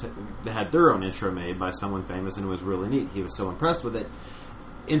podcast, they had their own intro made by someone famous, and it was really neat. He was so impressed with it.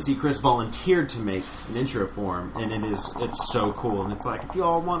 MC Chris volunteered to make an intro for him, and it's so cool. And it's like, if you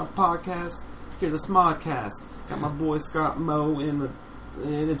all want a podcast, here's a Smodcast. Got my boy Scott Moe in the...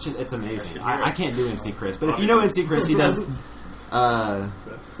 And it's amazing. I can't do MC Chris, but if you know MC Chris, he does...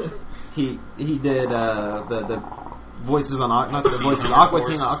 he did the voices on not the voices Aqua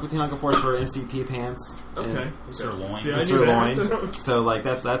Teen Aqua Force for MCP Pants. Okay. Sirloin. See, I knew Sirloin. that. So like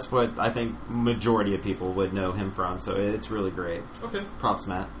that's what I think majority of people would know him from. So it's really great. Okay. Props,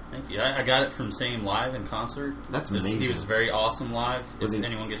 Matt. Thank you. I got it from seeing him live in concert. That's amazing. He was very awesome live. Was If he-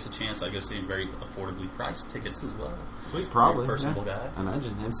 anyone gets a chance, I go see him. Very affordably priced tickets as well. Sweet. Probably. Very personable Yeah. guy.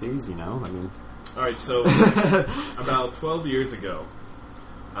 Imagine MCs. I mean. All right, so about 12 years ago,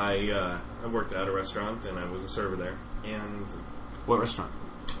 I worked at a restaurant, and I was a server there. And What restaurant?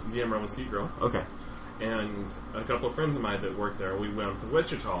 the Emerald Mesquite Grill. Okay. And a couple of friends of mine that worked there, we went to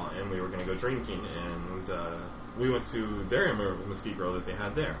Wichita, and we were going to go drinking, and we went to their Emerald Mesquite Grill that they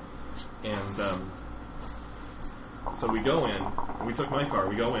had there. And so we go in, and we took my car,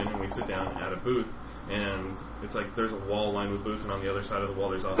 we go in, and we sit down at a booth, and it's like there's a wall lined with booths, and on the other side of the wall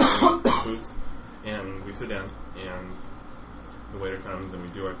there's also booths. And we sit down, and the waiter comes, and we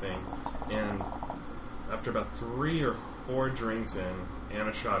do our thing. And after about 3 or 4 drinks in, and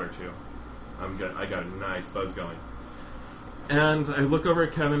a shot or 2, I got a nice buzz going. And I look over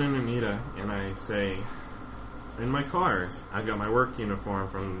at Kevin and Anita, and I say, in my car, I've got my work uniform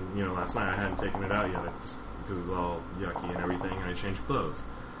from last night. I hadn't taken it out yet, just because it was all yucky and everything, and I changed clothes.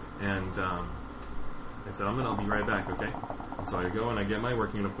 And I said, I'll be right back, okay? And so I go and I get my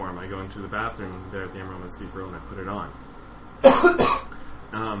work uniform. I go into the bathroom there at the Emerald Mesquite Grill, and I put it on.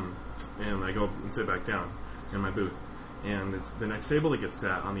 And I go and sit back down in my booth. And it's the next table that gets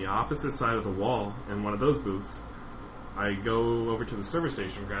sat on the opposite side of the wall in one of those booths. I go over to the service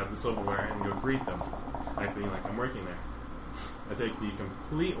station, grab the silverware, and go greet them, acting like I'm working there. I take the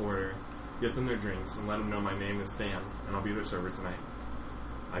complete order, get them their drinks, and let them know my name is Stan, and I'll be their server tonight.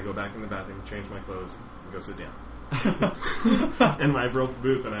 I go back in the bathroom, change my clothes, and go sit down in my broke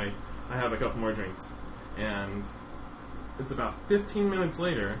booth, and I have a couple more drinks. And it's about 15 minutes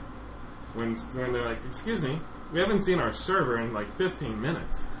later when they're like, excuse me, we haven't seen our server in like 15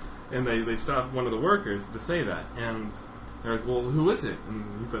 minutes. And they stopped one of the workers to say that. And they're like, well, who is it? And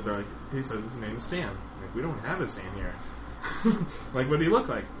he said his name is Stan. I'm like, we don't have a Stan here. Like, what do you look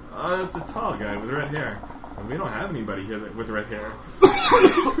like? Oh, it's a tall guy with red hair. And we don't have anybody here with red hair.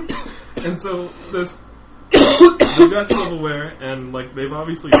 And so they've got silverware, and like they've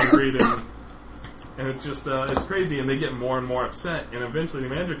obviously agreed, and it's just it's crazy, and they get more and more upset, and eventually the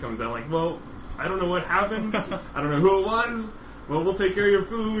manager comes out like, well, I don't know what happened, I don't know who it was, well, we'll take care of your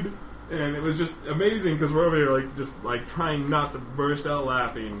food. And it was just amazing because we're over here like trying not to burst out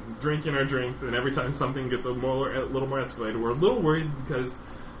laughing, drinking our drinks, and every time something gets a little more escalated, we're a little worried because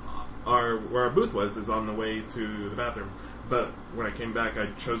where our booth was is on the way to the bathroom. But when I came back, I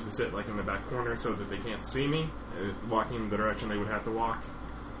chose to sit like in the back corner so that they can't see me walking the direction they would have to walk.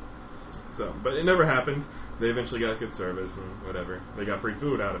 So, but it never happened. They eventually got good service and whatever. They got free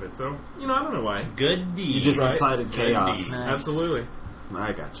food out of it. So, I don't know why. Good deed. You just Right? incited chaos. Nice. Absolutely.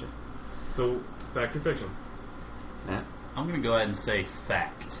 I got you. So, fact or fiction? Matt? I'm going to go ahead and say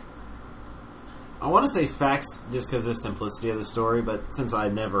fact. I want to say facts just because of the simplicity of the story, but since I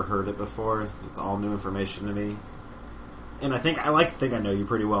never heard it before, it's all new information to me. And I like to think I know you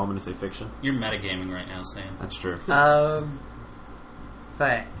pretty well. I'm going to say fiction. You're metagaming right now, Sam. That's true.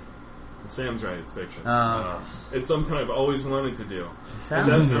 Fact. Sam's right, it's fiction. Oh. It's something I've always wanted to do.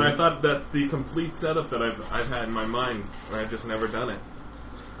 Sounds And I thought that's the complete setup that I've had in my mind, and I've just never done it.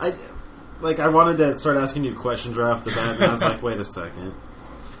 I wanted to start asking you questions right off the bat, and I was like, wait a second.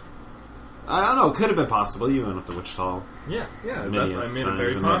 I don't know, it could have been possible. You went up to Wichita. Yeah, I made it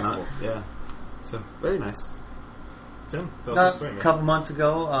very possible. Yeah. So, very nice. Tim, tell us the story, A man. couple months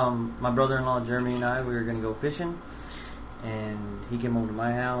ago, my brother-in-law Jeremy and I, we were going to go fishing, and he came over to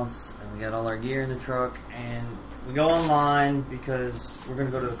my house, and we got all our gear in the truck, and we go online because we're going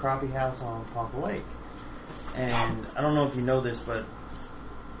to go to the crappie house on Ponca Lake. And I don't know if you know this, but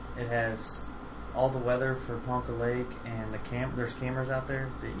it has all the weather for Ponca Lake, and there's cameras out there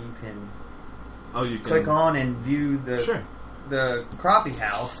that you can click on and view the crappie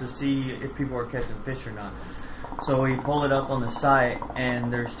house to see if people are catching fish or not. So we pull it up on the site,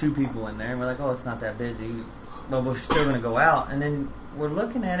 and there's 2 people in there, and we're like, oh, it's not that busy, but we're still going to go out. And then we're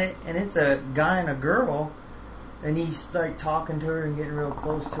looking at it, and it's a guy and a girl, and he's like talking to her and getting real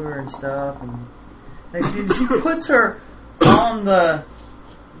close to her and stuff. And she puts her on the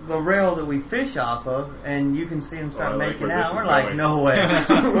rail that we fish off of, and you can see them start making out. We're like, no way.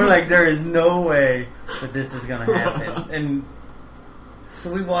 We're like, there is no way that this is going to happen. And so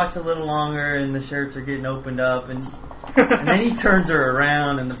we watch a little longer, and the shirts are getting opened up, and then he turns her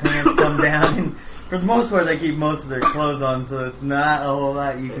around, and the pants come down, and for the most part, they keep most of their clothes on, so it's not a whole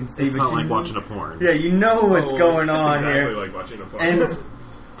lot you can see. It's not like watching a porn. Yeah, you know what's going on here. It's exactly like watching a porn.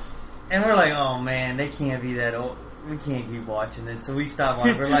 And we're like, oh man, they can't be that old. We can't keep watching this, so we stop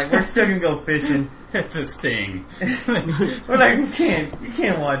watching. We're like, we're still gonna go fishing. It's a sting. We're like, we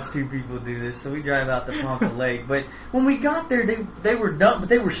can't watch 2 people do this, so we drive out to Ponca Lake. But when we got there, they were done, but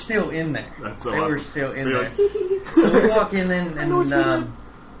they were still in there. That's so They awesome. were still in there. So we walk in and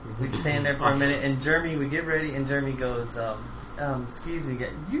we stand there for a minute, and Jeremy, we get ready, and Jeremy goes, excuse me,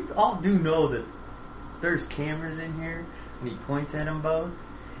 you all do know that there's cameras in here? And he points at them both.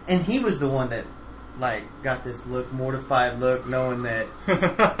 And he was the one that got this mortified look, knowing that.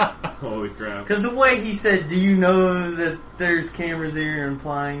 Holy crap! Because the way he said, "Do you know that there's cameras here?"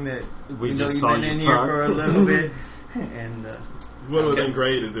 implying that we just saw you've been in here for a little bit. And what would have been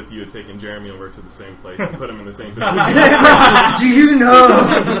great is if you had taken Jeremy over to the same place and put him in the same position. Do you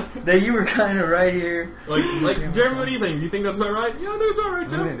know that you were kind of right here? Like Jeremy, what do you think? Do you think that's not right? Yeah, that's not right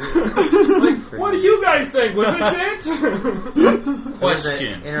too. What do you guys think? Was this it?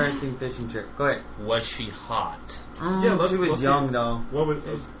 Question. Interesting fishing trip. Go ahead. Was she hot? Yeah, she was young though. What was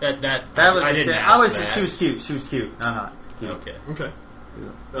that was I didn't ask that. She was cute. She was cute. Not hot. Okay.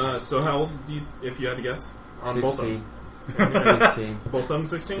 So how old do you, if you had to guess, on 16. both of them? 16. Both of them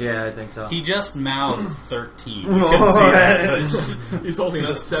 16? Yeah, I think so. He just mouthed 13. You can see that. He's holding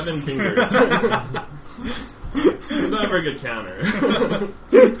up 7 fingers. He's not a very good counter.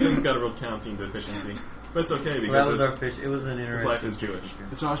 He's got a real counting deficiency. But it's okay because that was our fish. It was an interesting. His life is Jewish.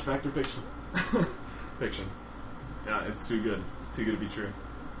 The Josh Factor fiction. Fiction. Yeah, it's too good. Too good to be true.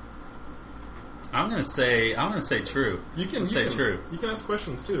 I'm gonna say true. You can say true. You can ask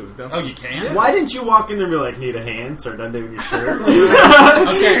questions too. Oh, you can? Yeah. Why didn't you walk in there and be like, need a hand? Start undoing your shirt?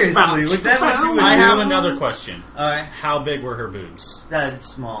 Seriously, was that what you would I do? have another question. Alright. How big were her boobs?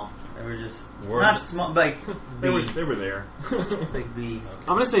 That's small. They were just not small, like they were there. Big B.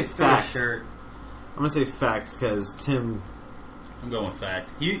 I'm gonna say facts. Shirt. I'm gonna say facts because Tim. I'm going with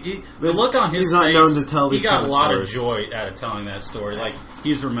fact. The look on his he's not face, known to tell these he got kind a of lot stories. of joy out of telling that story. Like,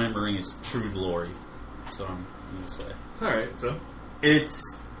 he's remembering his true glory. So I'm going to say. Alright, so?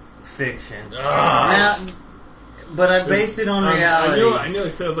 It's fiction. Ah. Now, but I based it on reality. I knew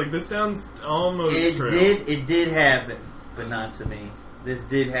it sounds like this sounds almost true. It did happen, but not to me. This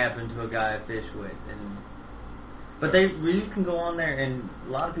did happen to a guy I fish with. But you can go on there, and a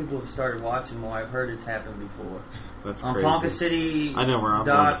lot of people have started watching more. I've heard it's happened before. That's on crazy. Ponca City. I know where I'm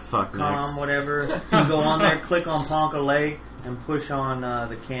going to fuck next. Whatever. You go on there, click on Ponca Lake, and push on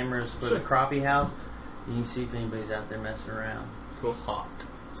the cameras for the crappie house. You can see if anybody's out there messing around. Cool. Hot.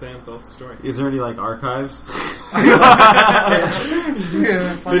 Sam, tell us the story. Is there any archives?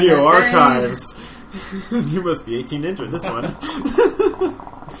 Video archives. You must be 18 to enter this one.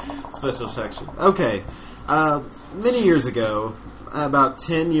 Special section. Okay. Many years ago, about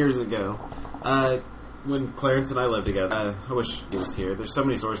 10 years ago, when Clarence and I lived together, I wish he was here. There's so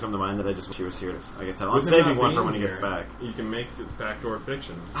many stories come to mind that I just wish he was here. I could tell. I'm saving one for when he gets back. You can make it fact or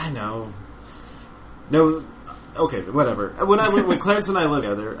fiction. I know. No, okay, whatever. When Clarence and I lived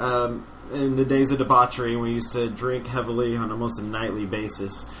together, in the days of debauchery, we used to drink heavily on almost a nightly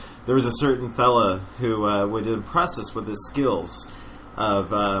basis. There was a certain fella who would impress us with his skills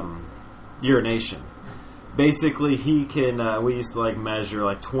of urination. Basically, he can. We used to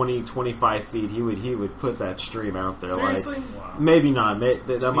measure 20, 25 feet. He would put that stream out there. Seriously? Wow. Maybe not.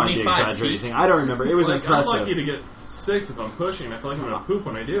 That might be exaggerating. I don't remember. It was impressive. I'm lucky to get 6 if I'm pushing. I feel like I'm going to poop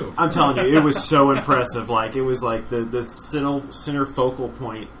when I do. I'm telling you, it was so impressive. It was the center focal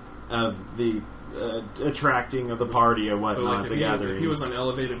point of the attracting of the party or whatnot, the gatherings. If he was on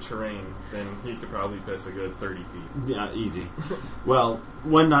elevated terrain, then he could probably piss a good 30 feet. Yeah, easy. Well,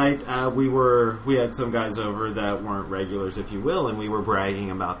 one night we had some guys over that weren't regulars, if you will, and we were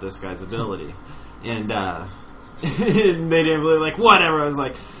bragging about this guy's ability, and and they didn't really whatever. I was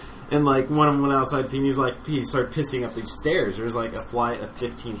like. And one of them went outside, and he started pissing up these stairs. There was a flight of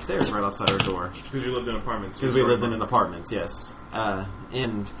 15 stairs right outside our door. Because you lived in apartments. Because we lived in apartments, yes.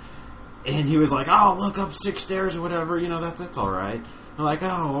 And he was like, "Oh, look up 6 stairs or whatever. That's all right." I'm like,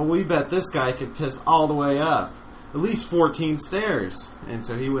 "Oh, well, we bet this guy could piss all the way up, at least 14 stairs." And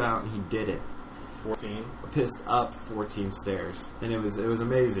so he went out and he did it. 14. Pissed up 14 stairs, and it was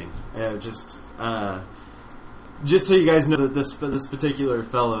amazing. Just so you guys know that this particular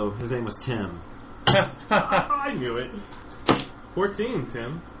fellow, his name was Tim. I knew it. 14,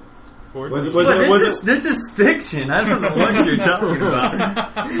 Tim. 14. This is fiction. I don't know what you're talking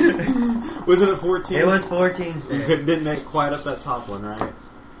about. Wasn't it 14? It was 14. You didn't make quite up that top one, right?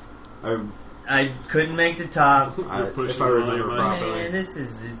 I couldn't make the top. If I remember properly. Man, this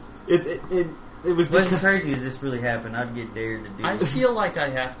is... It was what's crazy is this really happened. I'd get dared to do I it. feel like I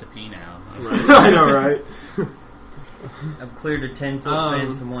have to pee now. I know, right? I've cleared a 10-foot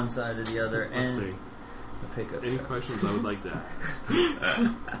fence from one side to the other, and see. the pickup. Any questions I would like to ask?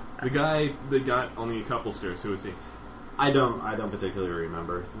 The guy that got only a couple stairs, who was he? I don't particularly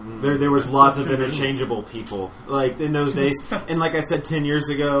remember. There was lots of interchangeable people. In those days, and like I said 10 years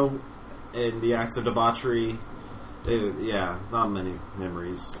ago, in the acts of debauchery, not many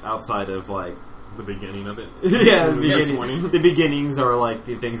memories outside of the beginning of it. Yeah, the beginnings are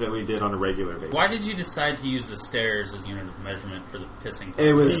the things that we did on a regular basis. Why did you decide to use the stairs as a unit of measurement for the pissing?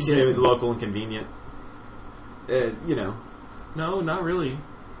 It was local and convenient. No, not really.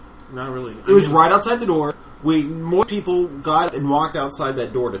 Not really. It was right outside the door. More people got and walked outside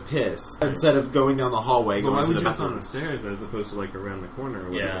that door to piss instead of going down the hallway. Why would you piss bathroom on the stairs as opposed to around the corner?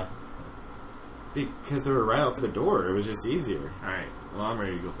 Or whatever? Yeah. Because they were right outside the door. It was just easier. Alright. Well, I'm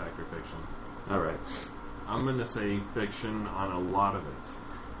ready to go fact or fiction. Alright. I'm going to say fiction on a lot of it.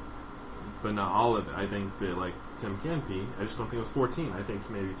 But not all of it. I think that, Tim can pee. I just don't think it was 14. I think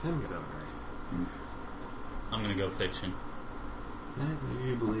maybe Tim gets out right. I'm going to go fiction.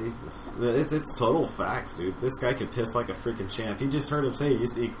 You believe this? It's total facts, dude. This guy could piss like a freaking champ. He just heard him say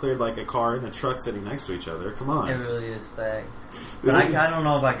he cleared a car and a truck sitting next to each other. Come on. It really is fact. But I don't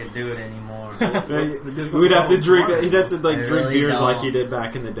know if I could do it anymore. We'd have to drink. He'd have to drink beers like he did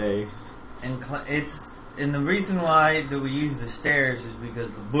back in the day. And the reason why that we use the stairs is because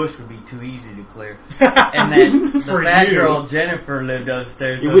the bush would be too easy to clear, and then the fat girl Jennifer lived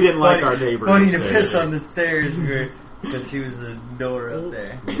upstairs. So we didn't like our neighbor. Funny to piss on the stairs because she was the door up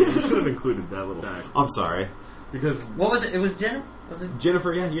there. You should have included that little fact. I'm sorry. Because what was it? It was Jennifer. Was it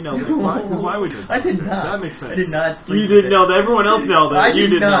Jennifer? Yeah, you know that. Why would you? I did not. That makes sense. I did not sleep. You didn't know that. Everyone else nailed it. You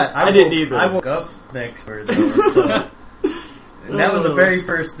did not. I didn't either. I woke up next to her though. And that was the very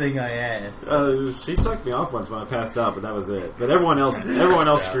first thing I asked. She sucked me off once when I passed out, but that was it. But everyone else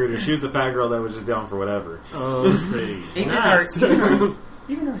screwed her. She was the fat girl that was just down for whatever. Okay.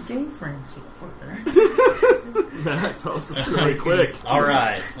 Even our gay friends support her. Matt, tell us the story quick. All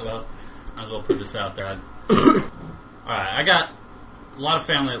right. Well, might as well put this out there. All right. I got a lot of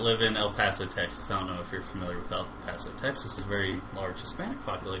family that live in El Paso, Texas. I don't know if you're familiar with El Paso, Texas. It's a very large Hispanic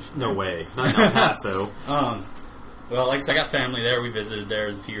population. No way. Not El Paso. Well, like I said, I got family there. We visited there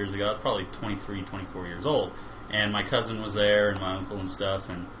a few years ago. I was probably 23, 24 years old. And my cousin was there and my uncle and stuff.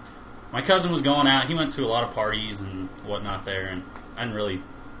 And my cousin was going out. He went to a lot of parties and whatnot there. And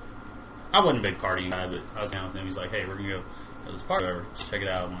I wasn't a big partying guy, but I was down with him. He's like, hey, we're going to go to this party. Whatever. Let's check it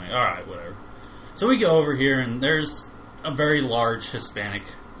out. I'm like, all right, whatever. So we go over here, and there's a very large Hispanic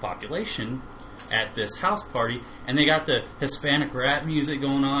population at this house party, and they got the Hispanic rap music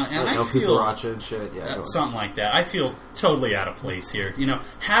going on, and I feel and shit. Yeah, something like that. I feel totally out of place here.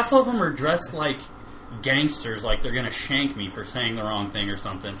 Half of them are dressed like gangsters, like they're gonna shank me for saying the wrong thing or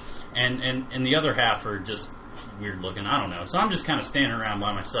something, and the other half are just weird looking. I don't know. So I'm just kind of standing around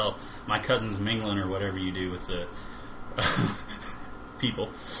by myself. My cousin's mingling or whatever you do with the people.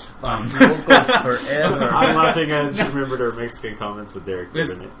 Forever. I'm laughing at she remembered her Mexican comments with Derek.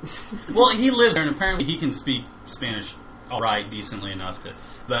 Well, he lives there, and apparently he can speak Spanish all right, decently enough to.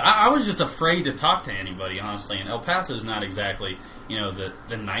 But I was just afraid to talk to anybody, honestly. And El Paso is not exactly,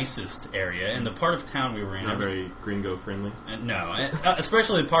 the nicest area. And the part of town we were in, not very gringo friendly. No,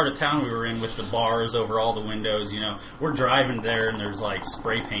 especially the part of town we were in with the bars over all the windows. We're driving there, and there's like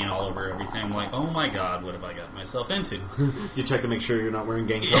spray paint all over everything. I'm like, oh my god, what have I got myself into? You check to make sure you're not wearing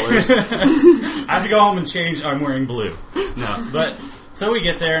gang colors. I have to go home and change. I'm wearing blue. No, but so we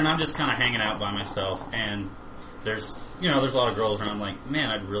get there, and I'm just kind of hanging out by myself, and there's a lot of girls around. I'm like, man,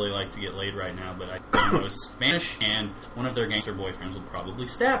 I'd really like to get laid right now, but I know Spanish, and one of their gangster boyfriends will probably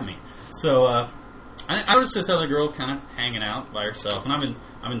stab me. So I noticed this other girl kind of hanging out by herself, and I've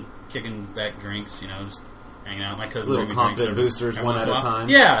been kicking back drinks, just hanging out. My cousin little confident boosters one at a time.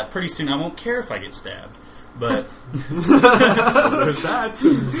 Yeah, pretty soon I won't care if I get stabbed. But there's that.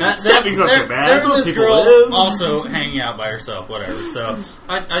 Stabbing's not so bad. There was this girl also hanging out by herself, whatever. So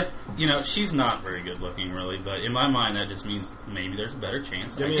I she's not very good looking, really. But in my mind, that just means maybe there's a better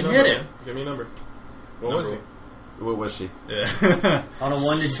chance I can hit it. Give me a number. What was she? Yeah. On a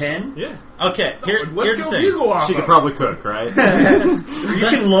 1 to 10? Yeah. Okay. Here's the thing. She could probably cook, right? You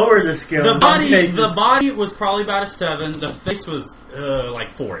can lower the skill. The body was probably about a 7. The face was like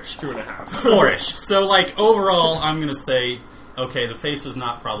 4-ish. 2.5. 4-ish. So like overall, I'm gonna say, okay, the face was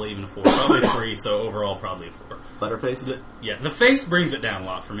not probably even a 4, probably 3. So overall, probably a 4. Butterface? The face brings it down a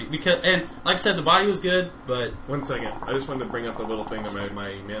lot for me and like I said, the body was good, but 1 second. I just wanted to bring up a little thing that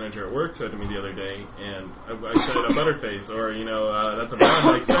my manager at work said to me the other day, and I said a butterface, or that's a brown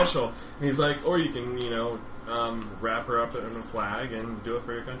bag special, and he's like, or you can wrap her up in a flag and do it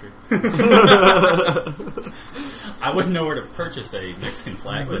for your country. I wouldn't know where to purchase a Mexican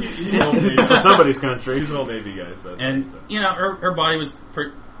flag, but for somebody's country. He's an old Navy guy, so and her body was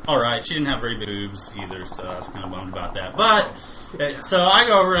alright. She didn't have very big boobs either, so I was kind of bummed about that. But so I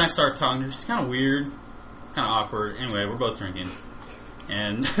go over and I start talking to her. She's kind of weird, kind of awkward. Anyway, we're both drinking,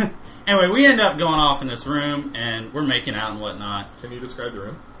 and anyway, we end up going off in this room, and we're making out and whatnot. Can you describe the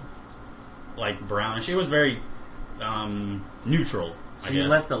room? Like brownish. It was very neutral. So you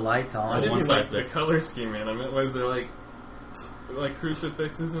left the lights on. I didn't like the color scheme, man. I mean, was there like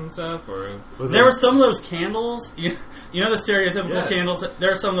crucifixes and stuff, or there were some of those candles? You know the stereotypical candles. There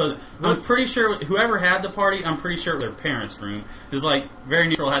are some of those. I'm pretty sure whoever had the party, I'm pretty sure their parents' room is like very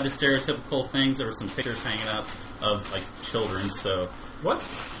neutral. Had the stereotypical things. There were some pictures hanging up of like children. So what?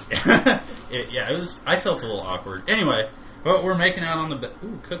 It was. I felt a little awkward. Anyway, we're making out on the bed.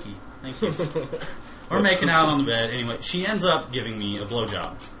 Ooh, cookie. Thank you. We're making out on the bed. Anyway, she ends up giving me a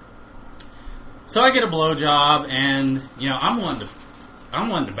blowjob. So I get a blowjob, and I'm wanting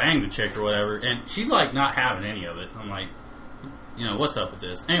to bang the chick or whatever, and she's like not having any of it. I'm like, what's up with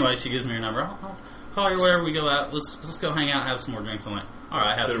this? Anyway, she gives me her number. I'll call her whatever. We go out. Let's go hang out, have some more drinks. I'm like, all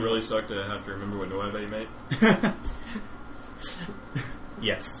right. Did it really suck to have to remember what noise that you made?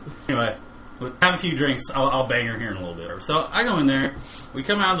 Yes. Anyway, have a few drinks. I'll bang her here in a little bit. So I go in there. We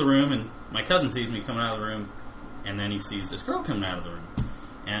come out of the room, and my cousin sees me coming out of the room, and then he sees this girl coming out of the room,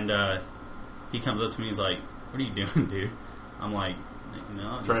 and he comes up to me. He's like, "What are you doing, dude?" I'm like,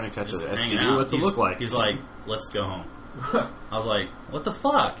 trying to catch an STD. What's it look like? He's like, "Let's go home." I was like, "What the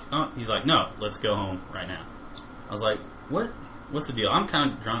fuck?" He's like, "No, let's go home right now." I was like, "What? What's the deal?" I'm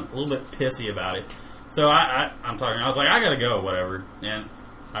kind of drunk, a little bit pissy about it. So I'm talking. I was like, "I gotta go, whatever." And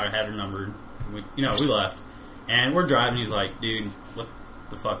I had her number. We left, and we're driving. He's like, "Dude, what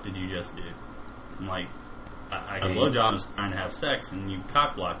the fuck did you just do?" I'm like, "I got a blowjob. I was trying to have sex, and you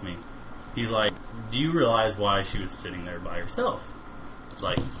cock blocked me." He's like, "Do you realize why she was sitting there by herself?" It's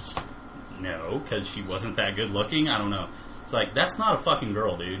like, no, because she wasn't that good looking. I don't know. It's like, that's not a fucking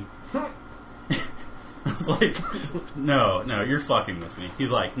girl, dude. It's like, no, you're fucking with me.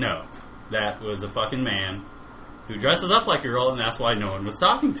 He's like, no, that was a fucking man who dresses up like a girl, and that's why no one was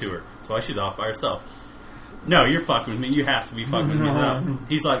talking to her. That's why she's off by herself. No, you're fucking with me. You have to be fucking with me. So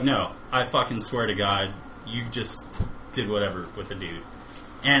he's like, no, I fucking swear to God, you just did whatever with a dude.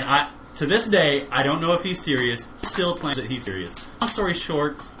 And to this day, I don't know if he's serious. He still claims that he's serious. Long story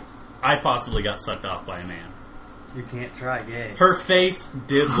short, I possibly got sucked off by a man. You can't try gay. Her face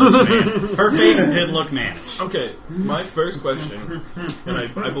did look man. Her face did look mannish. Okay, my first question, and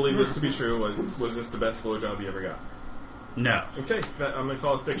I believe this to be true, was this the best blowjob you ever got? No. Okay, I'm going to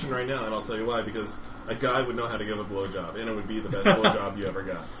call it fiction right now, and I'll tell you why. Because a guy would know how to give a blowjob, and it would be the best blowjob you ever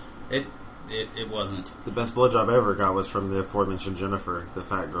got. It wasn't. The best blowjob I ever got was from the aforementioned Jennifer, the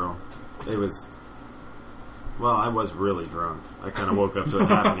fat girl. It was... Well, I was really drunk. I kind of woke up to it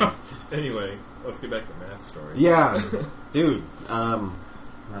happening. Anyway, Let's get back to Matt's story. Yeah, dude. I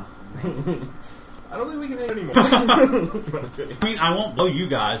don't think we can hit anymore. I mean, I won't blow you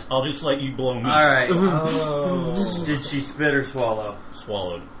guys. I'll just let you blow me. All right. Oh. Did she spit or swallow?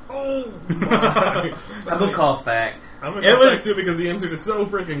 Swallowed. Oh my! We'll call fact. I'm gonna call fact too because he answered it so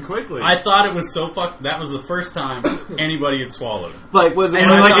freaking quickly. I thought it was so That was the first time anybody had swallowed. Like, was it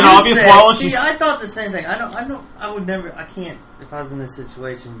like an obvious swallow? See, I thought the same thing. I would never. I can't. If I was in this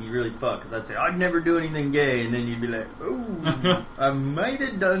situation, be really fucked because I'd say I'd never do anything gay, and then you'd be like, "Oh, I might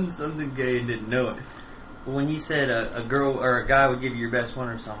have done something gay and didn't know it." But when he said a girl or a guy would give you your best one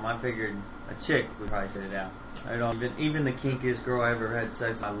or something, I figured a chick would probably spit it out. I don't even the kinkiest girl I ever had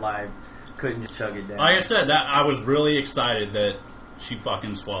sex with in my life couldn't just chug it down. Like I said, that I was really excited that she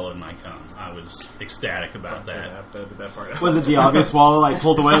fucking swallowed my cum. I was ecstatic about that. That part. Was it the obvious swallow? Like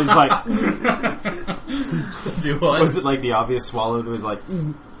pulled away and it's like. Do what? Was it like the obvious swallow that was like?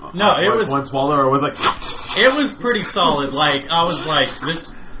 No, it was one swallow, or was it like? It was pretty solid. Like I was like,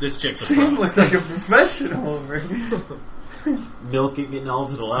 this chick's a pro. Looks like a professional over here. Milk it getting all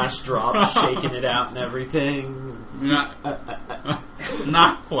to the last drop, shaking it out and everything. Not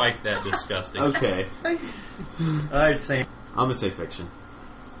quite that disgusting. Okay. I'd say I'm gonna say fiction.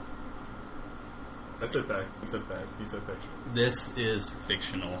 I said fact. You said fact. You said fiction. This is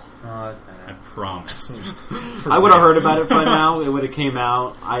fictional. I promise. I would have heard about it by now. It would have came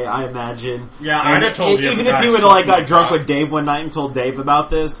out. I imagine. Yeah, I'd have told you. Even if he would have like got drunk with Dave one night and told Dave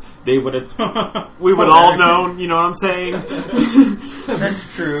about this, they would have. We would all known. You know what I'm saying?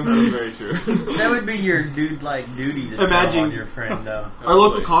 That's true. That's very true. That would be your dude-like duty to tell on your friend, though. Our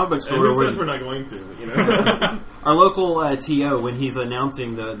local comic book store. And who says we're not going to? You know. Our local TO, when he's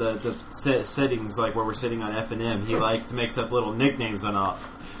announcing the settings, like where we're sitting on F&M, he makes up little nicknames and all.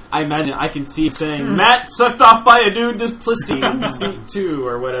 I imagine I can see him saying, "Matt sucked off by a dude Duplissy in seat 2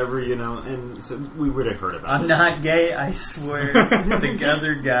 or whatever, you know," and so we would have heard about it. I'm not gay, I swear. The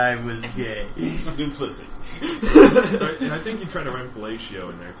other guy was gay. Duplissy. And I think you tried to rhyme fellatio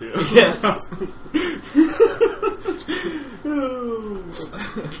in there too. Yes.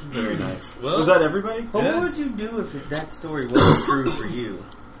 Very nice. Well, was that everybody? But what would you do if that story wasn't true for you?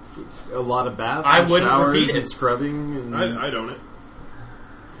 A lot of baths, I and wouldn't showers, repeat it. and scrubbing. And I don't it.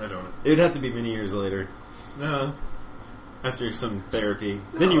 I don't it. It would have to be many years later. No. After some therapy.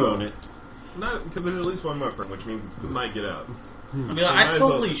 Then you own it. Not because there's at least one more, which means it might get out. I mean, I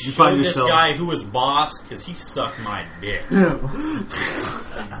totally showed this guy who was boss because he sucked my dick.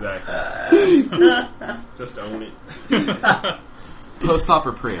 Exactly. Just own it. Post-op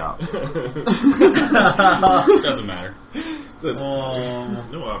or pre-op? Doesn't matter.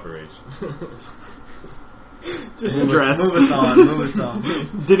 No operation. Just the dress. Move us on.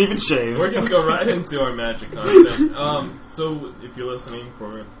 Didn't even shave. We're going to go right into our magic content. So, if you're listening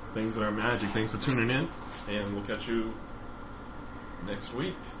for things that are magic, thanks for tuning in, and we'll catch you next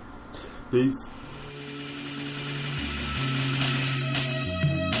week. Peace.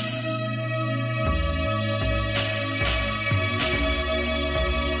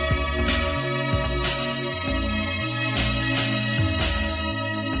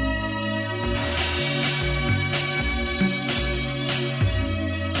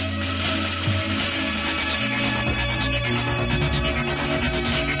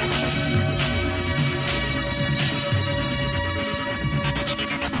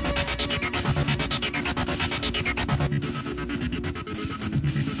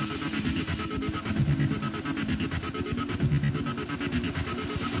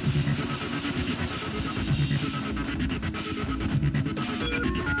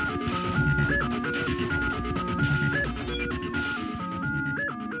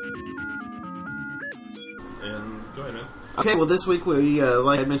 Okay, well, this week we,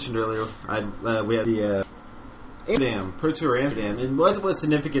 like I mentioned earlier, we had the Amsterdam Pro Tour Amsterdam, and what was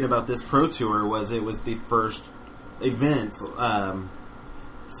significant about this Pro Tour was it was the first event,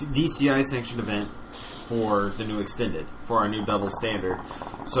 DCI sanctioned event for the new extended, for our new double standard.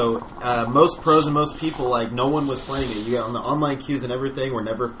 So most pros and most people, like, no one was playing it. You got on the online queues and everything were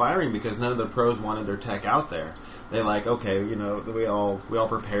never firing because none of the pros wanted their tech out there. They like, okay, you know, we all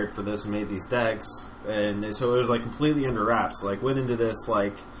prepared for this and made these decks, and so it was like completely under wraps. Like, went into this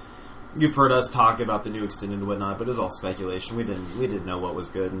like, you've heard us talk about the new extended and whatnot, but it was all speculation. We didn't know what was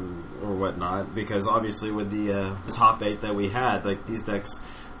good or whatnot, because obviously with the top 8 that we had, like, these decks,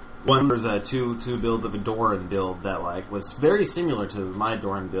 one was two builds of a Doran build that like was very similar to my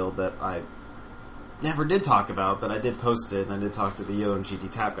Doran build that I never did talk about, but I did post it and I did talk to the OMGT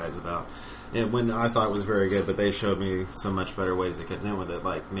Tap guys about. And when I thought it was very good, but they showed me so much better ways they could do with it,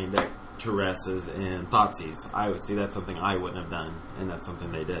 like main deck Tereses and Thoughtseize. I would see that's something I wouldn't have done, and that's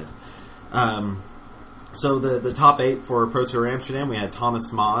something they did. So the top 8 for Pro Tour Amsterdam, we had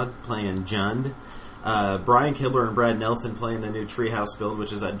Thomas Maud playing Jund, Brian Kibler and Brad Nelson playing the new Treehouse build,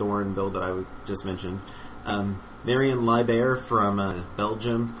 which is that Doran build that I just mentioned. Marion Liebert from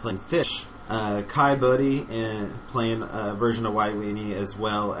Belgium playing Fish. Kai Bodie playing a version of White Weenie, as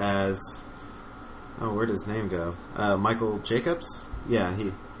well as... Oh, where did his name go? Michael Jacobs? Yeah,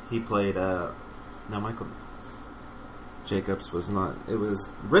 he played... no, Michael Jacobs was not... It was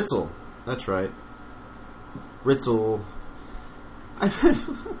Ritzel. That's right. Ritzel. I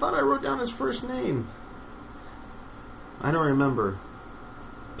thought I wrote down his first name. I don't remember.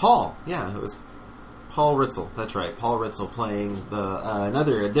 Paul. Yeah, it was Paul Ritzel. That's right. Paul Ritzel playing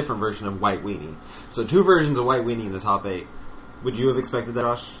a different version of White Weenie. So 2 versions of White Weenie in the top 8. Would you have expected that,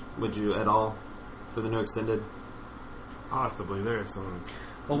 Josh? Would you at all for the new extended? Possibly. There's some...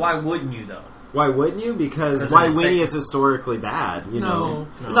 But why wouldn't you, though? Why wouldn't you? Because White Weenie is historically bad. No.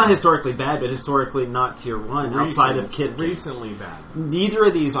 Not historically bad, but historically not tier 1 outside of Kitkin. Recently bad. Neither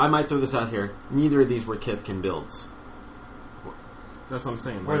of these, I might throw this out here, neither of these were Kitkin builds. That's what I'm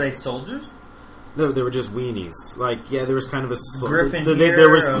saying. Were they soldiers? No, they were just weenies. Like, yeah, there was kind of a... Griffin there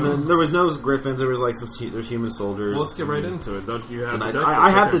was no griffins, there was like there's human soldiers. Well, let's get right into it. Don't you have I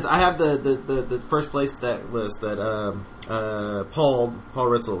have the first place that list that Paul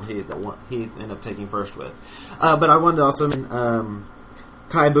Ritzel he ended up taking first with. But I wanted to also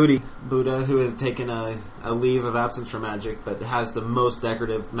Kai Buddha, who has taken a leave of absence from Magic, but has the most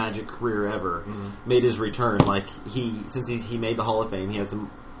decorative Magic career ever, made his return. Like since he made the Hall of Fame, he has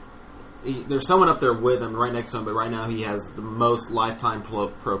there's someone up there with him, right next to him, but right now he has the most lifetime pro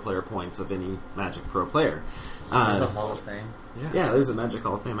player points of any Magic pro player. There's a Hall of Fame. Yeah, there's a Magic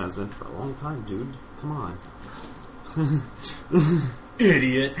Hall of Fame. Has been for a long time, dude. Come on.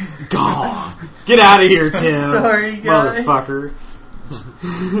 Idiot. God. Get out of here, Tim. Sorry, guys. Motherfucker.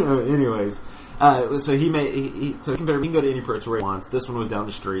 Anyways. So he can go to any pro tour he wants. This one was down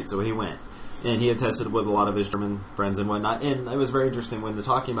the street, so he went. And he had tested with a lot of his German friends and whatnot. And it was very interesting when they're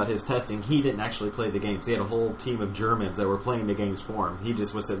talking about his testing. He didn't actually play the games. He had a whole team of Germans that were playing the games for him. He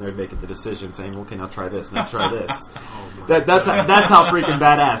just was sitting there making the decision, saying, "Okay, now try this, now try this." That's how freaking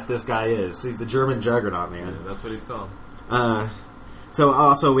badass this guy is. He's the German juggernaut, man. Yeah, that's what he's called. So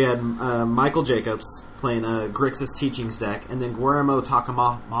also we had Michael Jacobs playing Grixis Teachings deck, and then Guillermo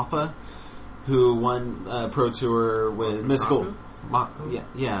Takamata, who won Pro Tour with Mystical.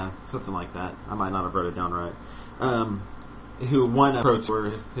 Yeah, something like that. I might not have wrote it down right. Who won a Pro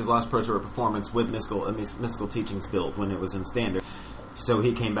Tour, his last Pro Tour performance with Mystical Teachings build when it was in Standard. So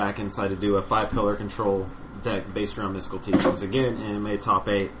he came back and decided to do a 5-color control deck based around Mystical Teachings again, and made top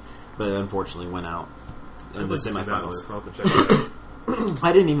 8, but unfortunately went out in the semifinals.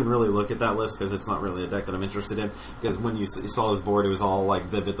 I didn't even really look at that list because it's not really a deck that I'm interested in. Because when you saw his board, it was all like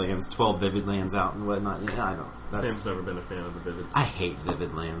Vivid Lands, 12 Vivid Lands out and whatnot. Yeah, I know. Sam's never been a fan of the Vivids. I hate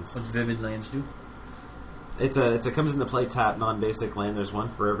Vivid Lands. What does Vivid Lands do? It comes into play tap, non-basic land. There's one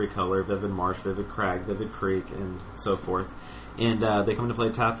for every color: Vivid Marsh, Vivid Crag, Vivid Creek, and so forth. And they come into play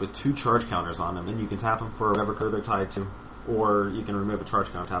tapped with 2 charge counters on them, and you can tap them for whatever color they're tied to, or you can remove a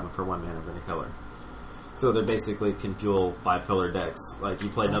charge counter, tap them for 1 mana of any color. So they basically can fuel 5-color decks. Like, you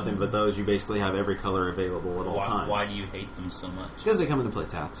play nothing but those, you basically have every color available at all times. Why do you hate them so much? Because they come into play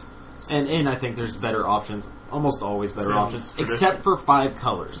tapped. And I think there's better options, almost always better options, except for 5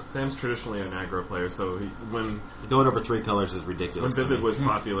 colors. Sam's traditionally an aggro player, so when going over 3 colors is ridiculous. When Vivid was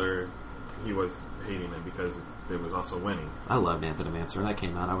popular, he was hating it because it was also winning. I loved Anthony-Mancer. When that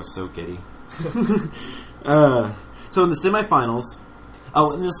came out, I was so giddy. So in the semifinals...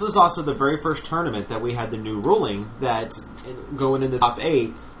 Oh, and this is also the very first tournament that we had the new ruling that going in the top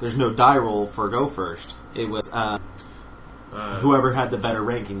 8, there's no die roll for go first. It was whoever had the better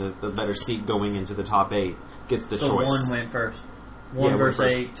ranking, the better seat going into the top 8 gets the choice. So 1 went first. 1 versus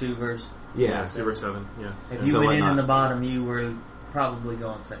 8, 2 versus... Yeah. 2 versus 7, yeah. If you went in the bottom, you were probably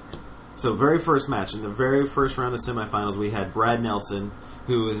going second. So very first match, in the very first round of semifinals, we had Brad Nelson,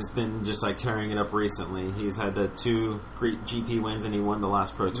 who has been just like tearing it up recently. He's had the 2 GP wins, and he won the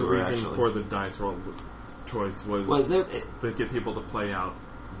last Pro Tour. The reason for the dice roll choice was to get people to play out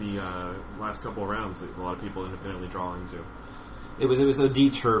the last couple of rounds that a lot of people independently draw into. It was a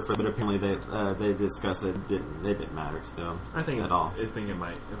detour for, but apparently they discussed that it didn't matter to them. I think at all. I think it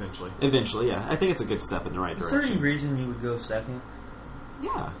might eventually. Eventually, yeah. I think it's a good step in the right direction. Is there any reason you would go second?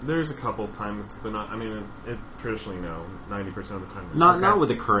 Yeah, there's a couple times, but not. I mean, it traditionally no, 90% of the time. Not with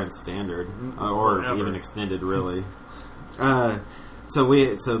the current standard or ever. Even extended, really. So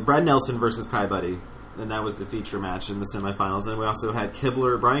Brad Nelson versus Kai Buddy, and that was the feature match in the semifinals. And we also had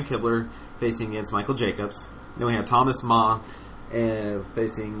Brian Kibler facing against Michael Jacobs. Then we had Thomas Ma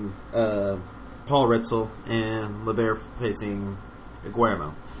facing Paul Ritzel, and LeBaire facing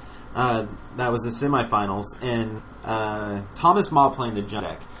Guillermo. That was the semifinals, and Thomas Ma playing the Jund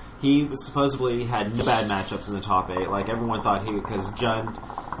deck. He supposedly had no bad matchups in the top 8. Like, everyone thought because Jund,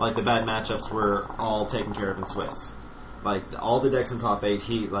 like, the bad matchups were all taken care of in Swiss. Like, all the decks in top 8,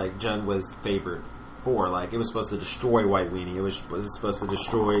 Jund was favored for. Like, it was supposed to destroy White Weenie. It was supposed to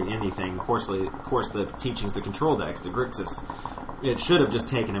destroy anything. Of course, the teachings, the control decks, the Grixis, it should have just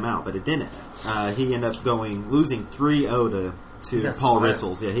taken him out, but it didn't. He ended up losing 3-0 to Paul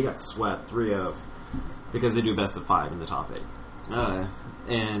Ritzel's. Yeah, he got swept 3-0 because they do best of 5 in the top 8.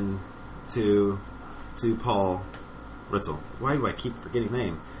 And to Paul Ritzel. Why do I keep forgetting his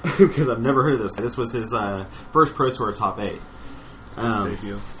name? Because I've never heard of this guy. This was his first Pro Tour top 8. His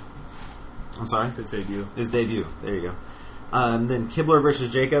debut. I'm sorry? His debut. His debut. There you go. Then Kibler versus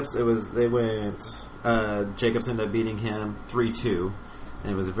Jacobs. Jacobs ended up beating him 3-2,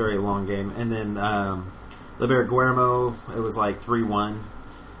 and it was a very long game. And then LeBaire Guillermo, it was like 3-1.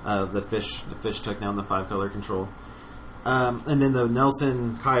 The fish took down the 5-color control. And then the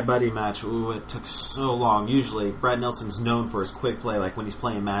Nelson Kai Buddy match, it took so long. Usually, Brad Nelson's known for his quick play. Like when he's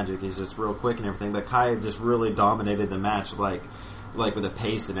playing Magic, he's just real quick and everything. But Kai just really dominated the match, like with the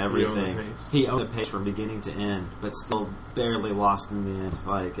pace and everything. He owned the pace from beginning to end, but still barely lost in the end.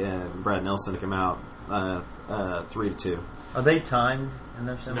 Like Brad Nelson took him out 3-2. Are they timed in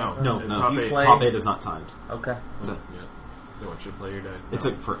their semifinals? No. Top 8 is not timed. Okay. So, They want you to play your deck. It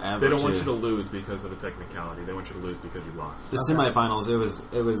took forever. They don't want you to lose because of a technicality. They want you to lose because you lost. The semifinals,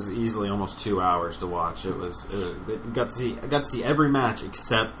 it was easily almost 2 hours to watch. I got to see every match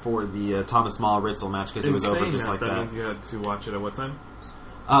except for the Thomas Ma Ritzel match because it was over just like that. That means you had to watch it at what time?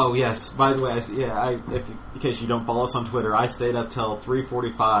 Oh yes. By the way, in case you don't follow us on Twitter, I stayed up till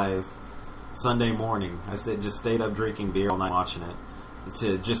 3:45 Sunday morning. I stayed up drinking beer all night watching it,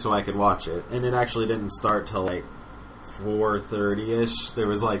 just so I could watch it. And it actually didn't start till like 4:30ish. There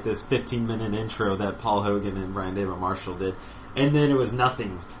was like this 15-minute intro that Paul Hogan and Brian David Marshall did, and then it was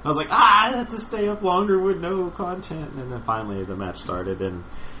nothing. I was like, I have to stay up longer with no content. And then finally the match started, and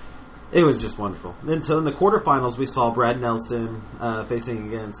it was just wonderful. And so in the quarterfinals, we saw Brad Nelson facing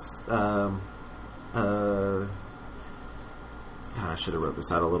against. God, I should have wrote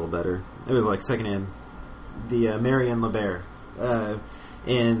this out a little better. It was like second in the Marianne LeBaire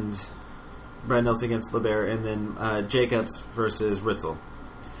and Brad Nelson against LeBaire, and then Jacobs versus Ritzel.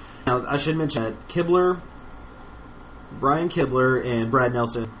 Now, I should mention that Brian Kibler and Brad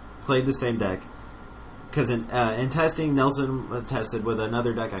Nelson played the same deck. Because in testing, Nelson tested with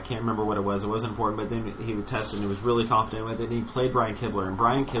another deck. I can't remember what it was. It wasn't important, but then he tested and he was really confident with it. And he played Brian Kibler, and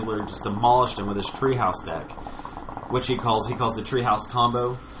Brian Kibler just demolished him with his Treehouse deck, which he calls the Treehouse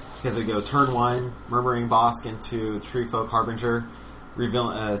combo. Because it go turn 1, Murmuring Bosk into Treefolk Harbinger,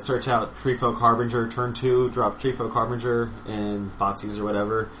 search out Treefolk Harbinger, turn 2, drop Treefolk Harbinger and Thoughtseize or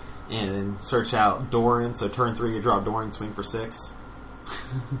whatever, and search out Doran, so turn 3 you drop Doran, swing for 6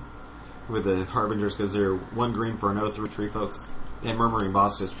 with the Harbingers because they're 1 green for an 0-3 Treefolks, and Murmuring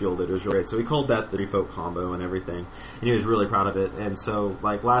Boss just fueled it. It was really great. So he called that the Treefolk combo and everything, and he was really proud of it. And so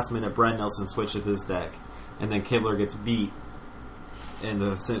like last minute Brad Nelson switched to this deck, and then Kibler gets beat in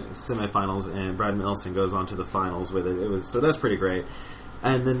the semifinals, and Brad Nelson goes on to the finals with it. So that's pretty great.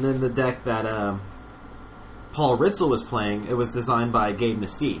 And then the deck that Paul Ritzel was playing, it was designed by Gabe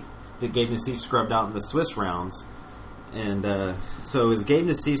Nassif. That Gabe Nassif scrubbed out in the Swiss rounds, and so it was Gabe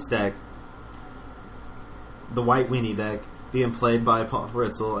Nassif's deck, the White Weenie deck, being played by Paul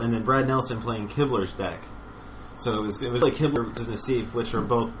Ritzel, and then Brad Nelson playing Kibler's deck. So it was like Kibler and Nassif, which are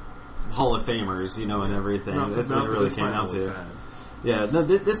both Hall of Famers, and everything. That's what it really came down to. Yeah, no,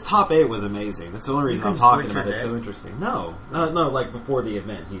 this top 8 was amazing. That's the only reason I'm talking about it. It's so interesting. No, like before the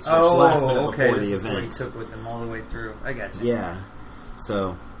event. He switched last minute before the event. What he took with him all the way through. I got you. Yeah.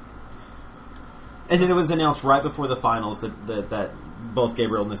 So, and then it was announced right before the finals that both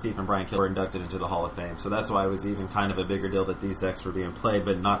Gabriel Nassif and Brian Kibler were inducted into the Hall of Fame. So that's why it was even kind of a bigger deal that these decks were being played,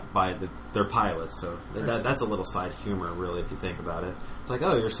 but not by their pilots. So that's a little side humor, really, if you think about it. It's like,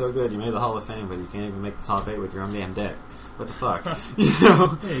 oh, you're so good, you made the Hall of Fame, but you can't even make the top 8 with your own damn deck. What the fuck?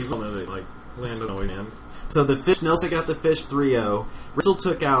 Yeah, you know that, like, land on the end. So Nelson got the fish 3-0. Ritzel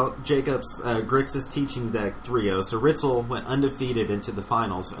took out Jacob's Grixis teaching deck 3-0. So Ritzel went undefeated into the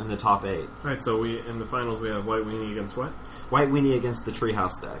finals in the top 8. Right, so in the finals we have White Weenie against what? White Weenie against the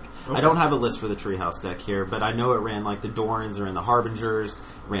Treehouse deck. Okay. I don't have a list for the Treehouse deck here, but I know it ran like the Dorans, it ran the Harbingers,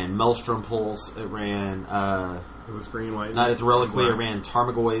 ran Maelstrom Pulse, it ran... it was green, white. Not its Reliquary, it ran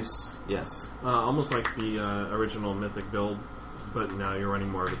Tarmogoyfs, yes. Almost like the original Mythic build, but now you're running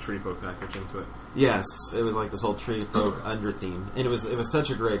more of a Treefolk package into it. Yes, it was like this whole tree folk under theme, and it was such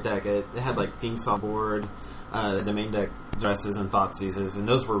a great deck. It had like themes on board, the main deck dresses and thought seizes, and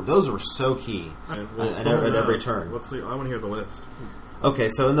those were so key at every turn. I want to hear the list. Okay,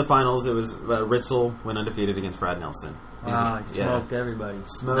 so in the finals, it was Ritzel went undefeated against Brad Nelson. He smoked everybody.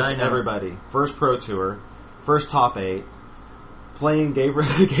 Smoked everybody. First Pro Tour, first top 8, playing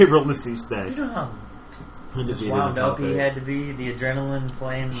Gabriel Nassif's deck. You know how Undefeated wound in up top he 8. had to be, the adrenaline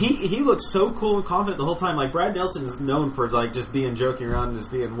playing. He looked so cool and confident the whole time. Like, Brad Nelson is known for like just being joking around and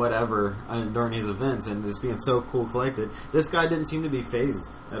just being whatever during his events and just being so cool, collected. This guy didn't seem to be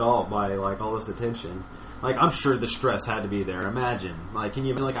phased at all by like all this attention. Like, I'm sure the stress had to be there. Imagine, like, can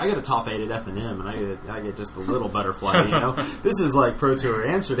you like I got a top 8 at F&M and I get just a little butterfly. You know, this is like Pro Tour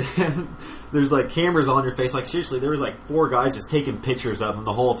Amsterdam. There's like cameras on your face. Like, seriously, there was like 4 guys just taking pictures of him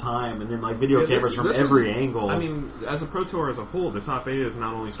the whole time, and then like video cameras from every angle. I mean, as a Pro Tour as a whole, the top 8 is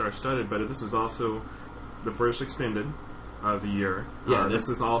not only star-studded, but this is also the first extended of the year. Yeah, this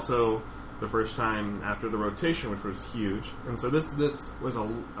is also the first time after the rotation, which was huge, and so this was a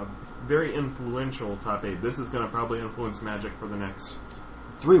very influential top 8. This is going to probably influence Magic for the next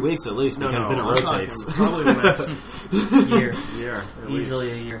 3 weeks at least, because then it rotates. Probably the next year.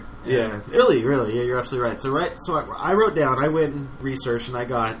 Easily a year. Yeah, really, yeah, you're absolutely right. So I wrote down, I went and researched, and I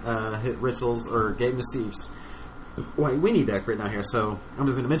got hit Ritzel's or Gabe Nassif's Winnie deck right now here. So I'm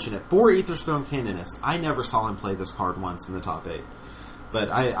just going to mention it. 4 Aetherstone Canonist. I never saw him play this card once in the top 8. But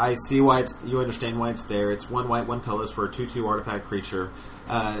I see why you understand why it's there. It's 1 white, 1 colorless for a 2/2 artifact creature.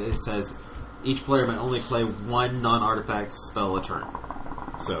 It says each player may only play 1 non-artifact spell a turn.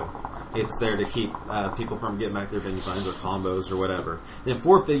 So it's there to keep people from getting back their Vengevines or combos or whatever. Then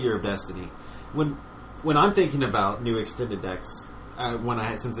 4 Figure of Destiny. When I'm thinking about new extended decks,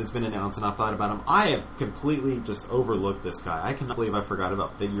 since it's been announced and I've thought about him, I have completely just overlooked this guy. I cannot believe I forgot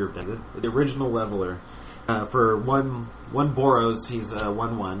about Figure of Destiny. The original leveler. For one Boros, he's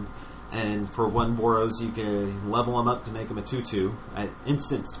 1/1, and for 1 Boros, you can level him up to make him a 2/2 at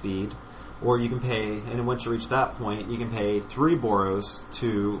instant speed, or you can pay, and then once you reach that point, you can pay 3 Boros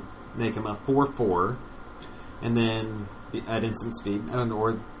to make him a 4/4, and then at instant speed,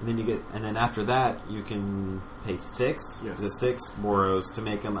 and then after that, you can pay 6 Boros to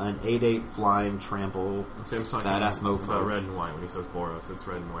make him an 8/8 flying trample. Sam's talking badass mofo. about red and white when he says Boros. It's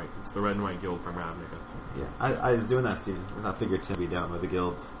red and white. It's the red and white guild from Ravnica. Yeah, I was doing that scene. I figured Tim would be down with the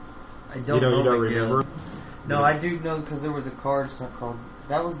guilds. I don't know. You don't the remember? guild. No, I do know because there was a card called.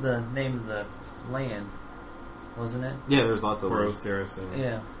 That was the name of the land, wasn't it? Yeah, there's lots of Boros Terrace.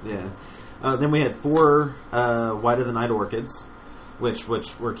 Yeah. Then we had 4 White of the Night Orchids, which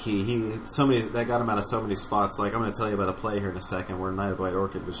were key. That got him out of so many spots. Like, I'm going to tell you about a play here in a second where Night of the White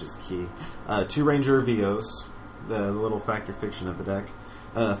Orchid was just key. 2 Ranger Vios, the little factor fiction of the deck.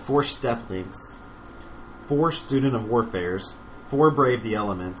 4 Step Links. 4 Student of Warfares, 4 Brave the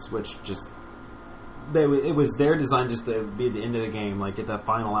Elements, which just it was their design just to be at the end of the game, like get that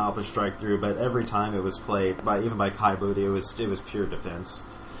final alpha strike through. But every time it was played even by Kai Booty, it was pure defense,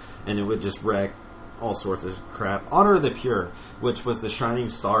 and it would just wreck all sorts of crap. Honor of the Pure, which was the shining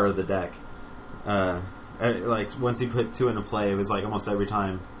star of the deck. Like once he put 2 into play, it was like almost every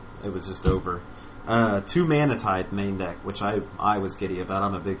time it was just over. 2 Manatide main deck, which I was giddy about.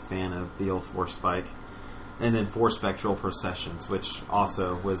 I'm a big fan of the old 4 Spike. And then 4 Spectral Processions, which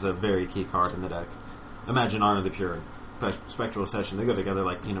also was a very key card in the deck. Imagine Honor the Pure and Spectral Procession. They go together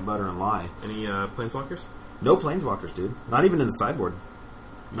like peanut butter and lye. Any Planeswalkers? No Planeswalkers, dude. Not even in the sideboard.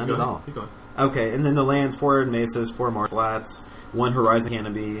 None at all. Keep going. Okay, and then the lands, 4 Mesas, 4 Marsh Flats, 1 Horizon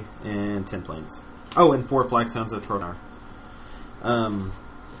Canopy, and 10 Plains. Oh, and 4 Flagstones of Tronar. And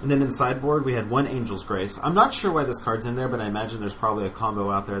then in the sideboard, we had 1 Angel's Grace. I'm not sure why this card's in there, but I imagine there's probably a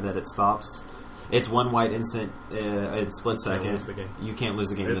combo out there that it stops. It's 1 white instant in split second. You can't lose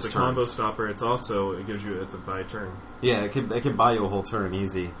the game it's this turn. turn. It's a combo stopper. It's a buy turn. Yeah, it can buy you a whole turn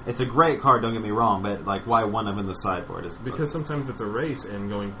easy. It's a great card, don't get me wrong, but like why 1 of them in the sideboard is because sometimes it's a race and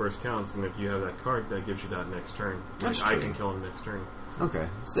going first counts, and if you have that card, that gives you that next turn. That's like, true. I can kill him next turn. Okay,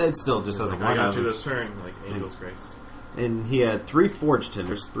 so it still just doesn't. I got you this turn, like Angel's Grace. And he had 3 Forge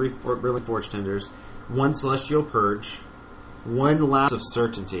Tenders, 3 really Forge Tenders, 1 Celestial Purge, 1 Lapse of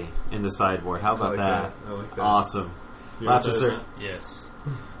Certainty in the sideboard. How about that? I like that. Awesome. Lapse of Certainty. Yes.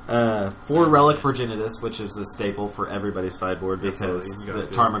 4 Relic Progenitus, which is a staple for everybody's sideboard because the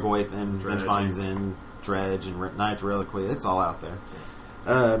Tarmogoyf and Vengevines and Dredge and Ninth Reliquary, it's all out there.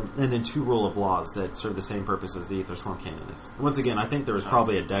 And then 2 Rule of Laws that serve the same purpose as the Aethersworn Canonist. Once again, I think there was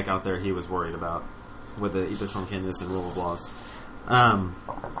probably a deck out there he was worried about with the Aethersworn Canonist and Rule of Laws.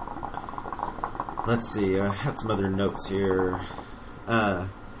 Let's see, I had some other notes here.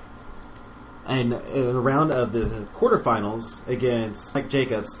 And in the round of the quarterfinals against Mike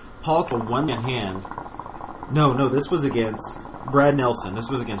Jacobs, Paul for one in hand. No, this was against Brad Nelson. This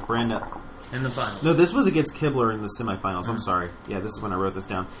was against Brandon. In the final. No, this was against Kibler in the semifinals. I'm sorry. Yeah, this is when I wrote this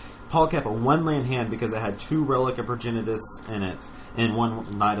down. Paul kept a one-land hand because it had 2 Relic of Progenitus in it and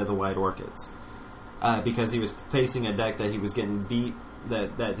 1 Knight of the White Orchids. Because he was facing a deck that he was getting beat,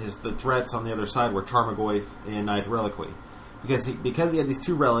 the threats on the other side were Tarmogoyf and Ninth Reliquary. Because he had these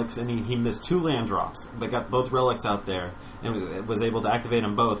 2 relics and he missed 2 land drops, but got both relics out there and was able to activate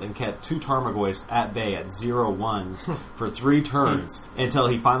them both and kept 2 Tarmogoyfs at bay at 0/1s for 3 turns until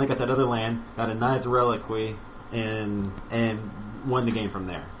he finally got that other land, got a Ninth Reliquary, and won the game from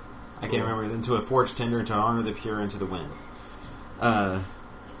there. I can't remember, into a Forged Tinder, into Honor the Pure, into the Wind. And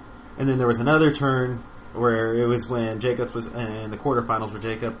then there was another turn where it was when Jacobs was in the quarterfinals where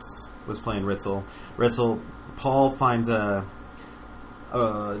Jacobs was playing Ritzel. Paul finds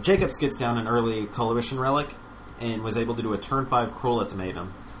Jacobs gets down an early Coloration Relic and was able to do a turn 5 Cruel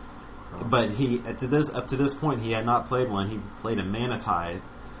Ultimatum. But up to this point he had not played one. He played a Mana Tithe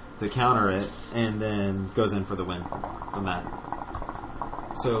to counter it and then goes in for the win from that.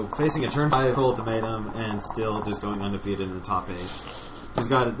 So facing a turn 5 Cruel Ultimatum and still just going undefeated in the top 8.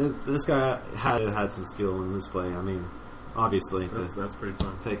 This guy had some skill in this play. I mean, obviously that's pretty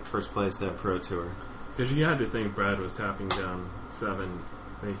fun. Take first place at Pro Tour. Because you had to think Brad was tapping down 7,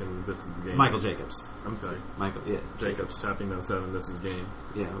 thinking this is the game. Michael Jacobs. I'm sorry. Jacobs tapping down 7, this is game.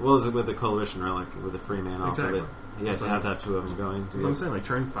 Yeah, well, is it with the Coalition Relic, with the free man off of it? You have to have that 2 of them going. That's what I'm saying. Like,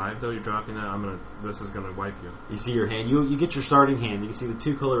 turn 5, though, you're dropping that, this is going to wipe you. You see your hand. You get your starting hand. You see the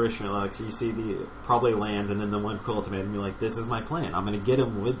 2 Coalition Relics. You see the probably lands, and then the 1 Cruel Ultimatum. You're like, this is my plan. I'm going to get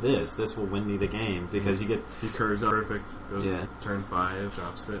him with this. This will win me the game. Because you get... He curves out perfect. Goes to turn 5,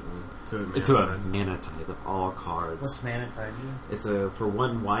 drops it, and to a Mana Tithe of all cards. What's Mana Tithe do? It's for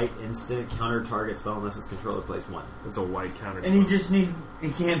 1 white instant counter target spell unless its controller plays 1. It's a white counter and spell. He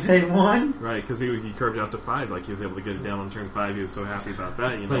can't pay 1? Right, because he curved out to 5. Like, he was able to get it down on turn 5. He was so happy about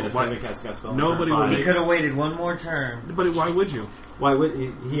that. You Playing know, a 7-cast spell nobody would. He could have waited 1 more turn. But why would you? Why would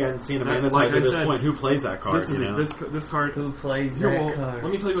he hadn't seen a Mana Tithe at this point? Who plays that card? This card. Who plays that card?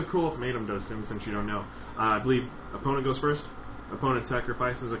 Let me tell you what Cruel Ultimatum does, Tim, since you don't know. I believe opponent goes first. Opponent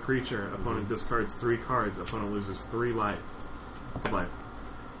sacrifices a creature. Opponent discards 3 cards. Opponent loses 3 life.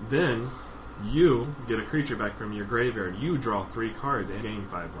 Then you get a creature back from your graveyard. You draw 3 cards and gain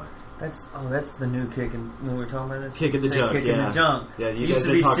 5 life. That's the new kick when we were talking about this. Kick in the junk. Kick in the junk. Yeah, you used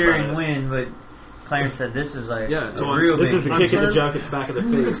to be Searing Wind, but Clarence said this is like real. This is the kick in the junk. It's back of the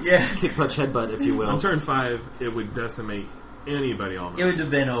face. Kick, punch, headbutt, if you will. On turn 5, it would decimate anybody almost. It would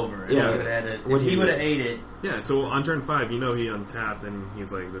have been over. Yeah, he would have ate it. Yeah, so on turn 5, he untapped and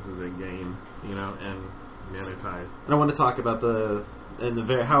he's like, "This is a game," and Mana Tithe. And I want to talk about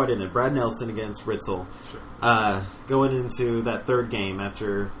how it ended. Brad Nelson against Ritzel, going into that 3rd game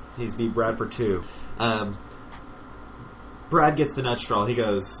after he's beat Brad for 2. Brad gets the nut straw. He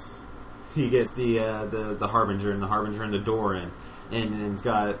gets the Harbinger and the Doran, and it's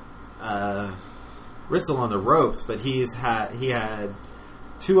got Ritzel on the ropes, but he had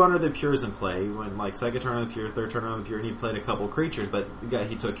 2 Honor the Pures in play. He went like 2nd turn on the Pure, 3rd turn on the Pure, and he played a couple creatures, but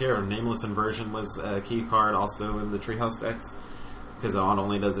he took care of them. Nameless Inversion was a key card also in the Treehouse decks, because not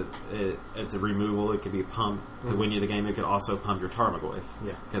only does it's a removal, it could be pumped to win you the game, it could also pump your Tarmogoyf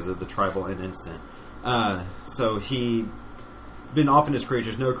because of the tribal and instant. So he been offing his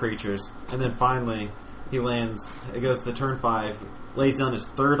creatures, no creatures, and then finally he lands, it goes to turn 5, lays down his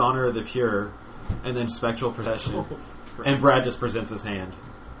 3rd Honor of the Pure, and then Spectral Procession, and Brad just presents his hand.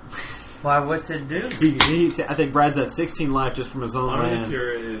 Why? What's it do? I think Brad's at 16 life just from his own lands. Honor of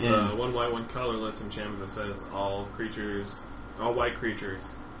the Pure is 1 white, 1 colorless enchantment that says all white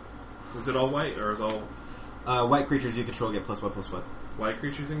creatures. Is it all white or is all white creatures you control get +1/+1? White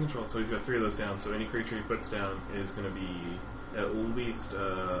creatures in control, so he's got 3 of those down. So any creature he puts down is going to be at least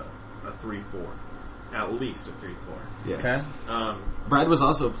a 3/4. At least a 3/4. Yeah. Okay. Brad was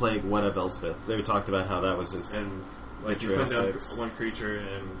also playing What of Elspeth. They talked about how that was his. And like you put down 1 creature,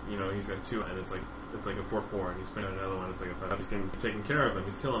 and he's got 2, and it's like a 4/4, and he's putting another one. It's like a 5. He's taking care of him.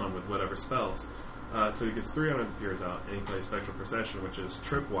 He's killing him with whatever spells. So he gets 3 Honor the Pures out, and he plays Spectral Procession, which is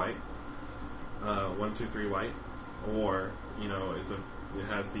trip white, 1, 2, 3 white, or it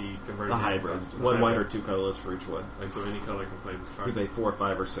has the conversion. The hybrid. 1 white or 2 colorless for each one. Like, so any color can play this card. You pay 4,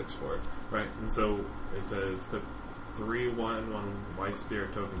 5, or 6 for it. Right, and so it says put 3 1 white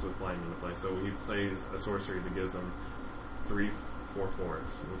spirit tokens with flying into play. So he plays a sorcery that gives him 3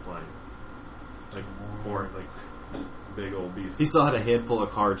 4/4s with flying. Like 4 big old beasts. He still had a handful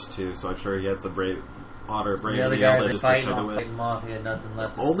of cards too, so I'm sure he had some Otter Brain. The other Yell guy that was just fighting took off, it. fighting him off. He had nothing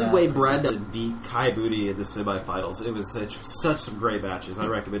left to Only stop way him. Brad doesn't beat Kai Booty at the semi-finals, it was such some great matches. I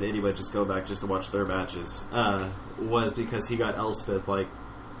recommend anybody just go back just to watch their matches. Was because he got Elspeth like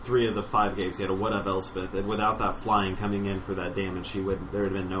 3 of the 5 games. He had a what up Elspeth, and without that flying coming in for that damage, there would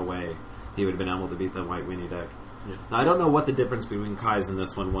have been no way he would have been able to beat the White Winnie deck. Yeah. Now, I don't know what the difference between Kai's and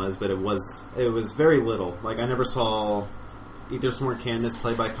this one was, but it was very little. Like I never saw either Smart Candace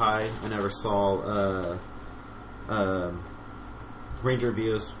played by Kai. I never saw Ranger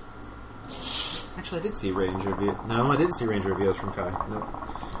Vios. Actually, I did see Ranger Vios. No, I didn't see Ranger Vios from Kai. Nope.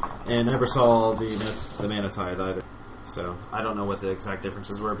 And I never saw the Manatide either. So I don't know what the exact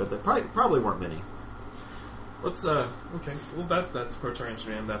differences were, but there probably weren't many. Let's okay. Well, that's Pro Tour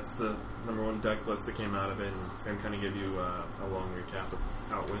Amsterdam. That's the number 1 deck list that came out of it, and Sam kind of give you a long recap of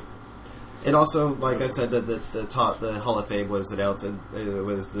how it went. It also, like I said, the Hall of Fame was announced, and it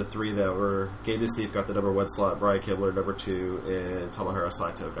was the 3 that were Game Steve got the number 1 slot, Brian Kibler number 2, and Tomohiro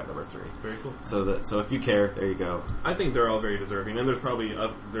Saito got number 3. Very cool. So if you care, there you go. I think they're all very deserving, and there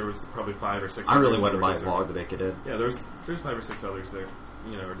was probably 5 or 6. I really wanted my vlog to make it in. Yeah, there's 5 or 6 others there,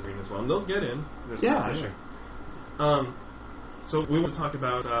 are deserving as well, and they'll get in. There's Yeah, no pressure. So we want to talk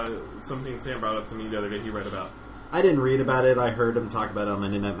about something Sam brought up to me the other day. He read about. I didn't read about it. I heard him talk about it on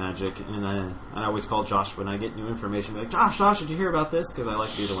Monday Night Magic, and I always call Josh when I get new information. Like, Josh, did you hear about this? Because I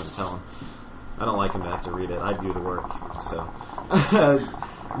like to be the one to tell him. I don't like him to have to read it. I do the work. So,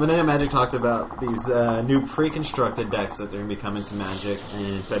 Monday Night Magic talked about these new pre-constructed decks that they're going to be coming to Magic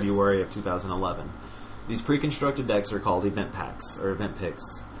in February of 2011. These pre-constructed decks are called event packs or event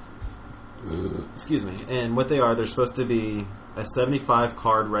picks. Excuse me. And what they are, they're supposed to be a 75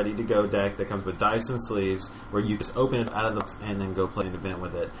 card ready to go deck that comes with dice and sleeves where you just open it out of the and then go play an event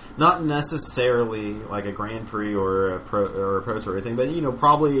with it. Not necessarily like a Grand Prix or a Pro Tour or anything, but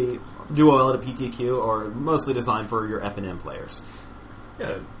probably do well at a PTQ or mostly designed for your F&M players.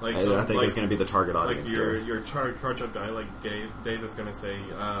 Yeah, I think it's going to be the target audience. Like your charge up guy, like Dave is going to say,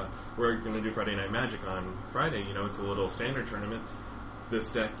 we're going to do Friday Night Magic on Friday. It's a little standard tournament.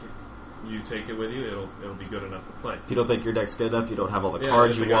 This deck, you take it with you, it'll be good enough to play. If you don't think your deck's good enough, you don't have all the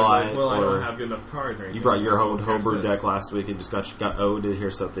cards you want. Like, well, I don't have good enough cards or anything. You brought your homebrew deck last week and just got owed to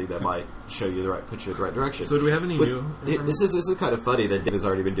hear something that might show you put you in the right direction. So do we have any new? This is kind of funny that Dave has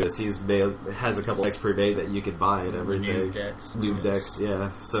already been doing this. Has a couple decks pre-made that you could buy and everything. New decks,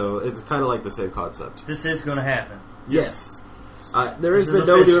 yeah. So it's kind of like the same concept. This is going to happen. Yes. There has been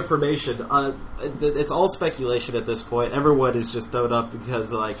no new information. It's all speculation at this point. Everyone is just thrown up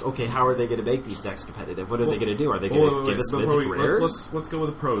because, okay, how are they going to make these decks competitive? What are they going to do? Are they going to give us mythic rares? Let's go with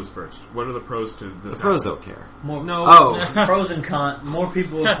the pros first. What are the pros to this? The pros don't care. Pros and cons. More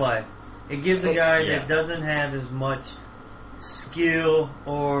people will play. It gives a guy that doesn't have as much skill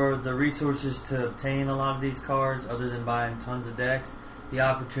or the resources to obtain a lot of these cards, other than buying tons of decks, the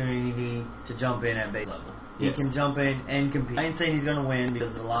opportunity to jump in at base level. He can jump in and compete. I ain't saying he's going to win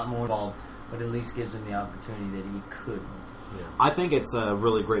because there's a lot more involved, but at least gives him the opportunity that he could win. Yeah. I think it's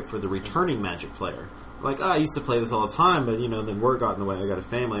really great for the returning Magic player. I used to play this all the time, but then work got in the way. I got a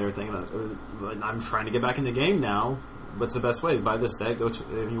family and everything, and I'm trying to get back in the game now. What's the best way? Buy this deck. If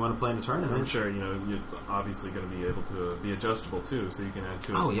you want to play in a tournament. I'm sure you're obviously going to be able to be adjustable too, so you can add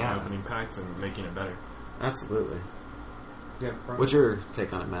to it opening packs and making it better. Absolutely. Yeah. What's your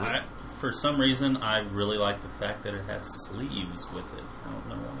take on it, Matt? For some reason, I really like the fact that it has sleeves with it. I don't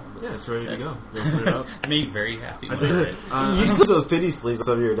know why. Yeah, it's ready to go. Put it up. I made me very happy with it. You said those pity sleeves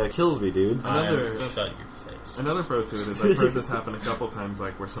on your deck kills me, dude. Shut your face. Another pro to it is I've heard this happen a couple times,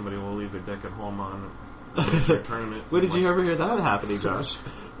 where somebody will leave their deck at home on a tournament. When did you ever hear that happening, Josh?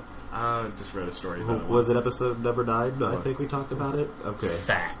 Just read a story. Was it episode number 9? I think we talked about it. Okay.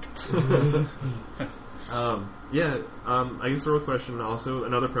 Fact. I guess the real question also,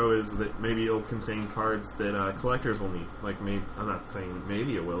 another pro is that maybe it'll contain cards that collectors will need. Maybe, I'm not saying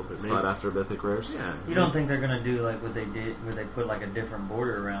maybe it will, but maybe. Slide after mythic rares? Yeah. You don't think they're going to do what they did, where they put a different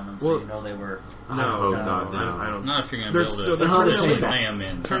border around them so they were... No. I don't. Not if you're going to be able to play them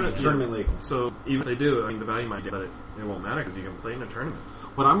in. Tournament league. So even if they do, the value might get, but it won't matter because you can play in a tournament.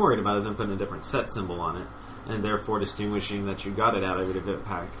 What I'm worried about is them putting a different set symbol on it, and therefore distinguishing that you got it out of an event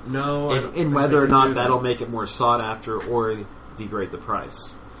pack. No, and whether or not that'll make it more sought after or degrade the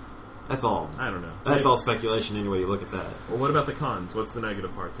price. That's all. I don't know. That's all speculation anyway you look at that. Well, what about the cons? What's the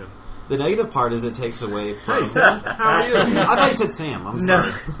negative part, Tim? The negative part is it takes away from... Hey, Tim, how are you? I thought you said Sam. I'm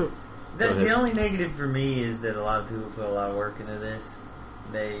sorry. The only negative for me is that a lot of people put a lot of work into this.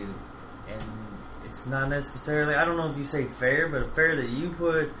 And it's not necessarily... I don't know if you say fair, but fair that you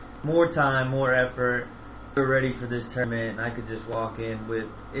put more time, more effort, we're ready for this tournament, and I could just walk in with,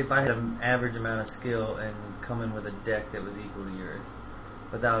 if I had an average amount of skill, and come in with a deck that was equal to yours,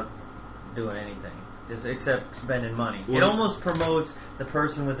 without doing anything, just except spending money. It almost promotes the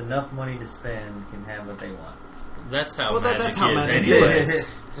person with enough money to spend can have what they want. That's how Magic that's how is Magic anyways.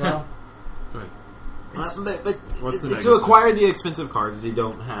 is. Well, but What's the to negative acquire the expensive cards, you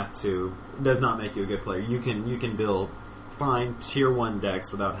don't have to. It does not make you a good player. You can build fine tier 1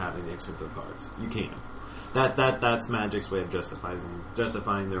 decks without having the expensive cards. You can. That's Magic's way of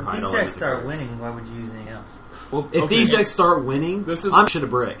justifying their high if dollar. these decks start winning, why would you use anything else? Well, If these decks start winning, I'm shit a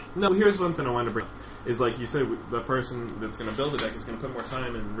brick. No, here's something I wanted to bring up. Is like you said, the person that's going to build a deck is going to put more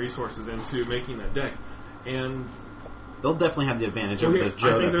time and resources into making that deck, and they'll definitely have the advantage well, over here, the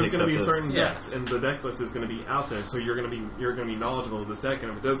Joe I think that there's picks going to up be this. certain decks, and the deck list is going to be out there, so you're going to be knowledgeable of this deck,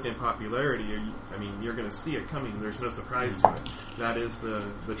 and if it does gain popularity, you're going to see it coming. There's no surprise to it. That is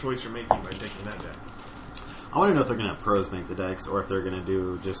the choice you're making by taking that deck. I want to know if they're going to have pros make the decks, or if they're going to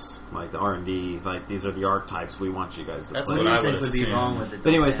do just like the R&D, like these are the archetypes we want you guys to That's play. what I would would be wrong with it. But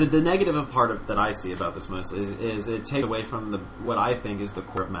anyways, the negative part of, that I see about this most is it takes away from what I think is the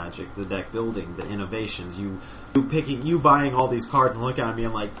core of Magic, the deck building, the innovations. You buying all these cards and looking at me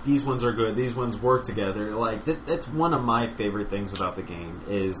and like, these ones are good, these ones work together. Like that's one of my favorite things about the game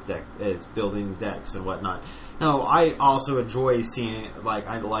is building decks and whatnot. No, I also enjoy seeing, like,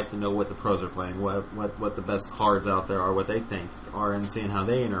 I'd like to know what the pros are playing, what the best cards out there are, what they think are, and seeing how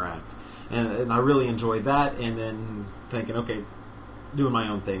they interact. And I really enjoy that, and then thinking, okay, doing my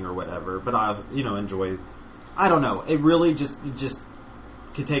own thing or whatever. But I also, enjoy, I don't know, it really just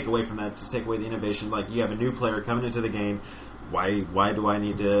could take away from that, just take away the innovation. Like, you have a new player coming into the game, why do I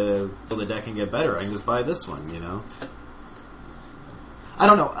need to build a deck and get better? I can just buy this one, I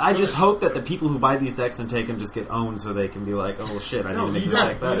don't know. I just hope that the people who buy these decks and take them just get owned so they can be like, oh shit, I need to make this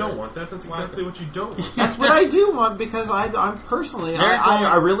deck better. You don't want that. That's exactly what you don't want. That's what I do want because I'm personally,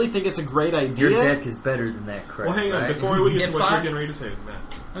 I really think it's a great idea. Your deck is better than that crap. Well, hang on. Right? Before we get to what you're getting ready to say, Matt.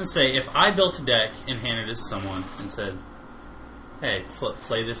 I'm going to say, if I built a deck and handed it to someone and said, hey,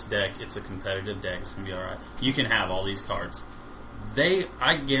 play this deck, it's a competitive deck, it's going to be alright, you can have all these cards.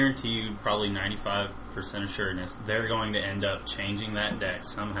 I guarantee you, probably 95% assuredness, they're going to end up changing that deck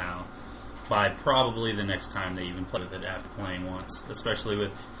somehow by probably the next time they even play with it after playing once, especially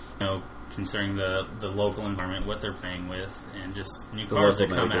with, considering the local environment, what they're playing with, and just new cards that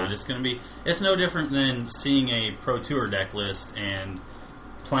come out. It's no different than seeing a Pro Tour deck list and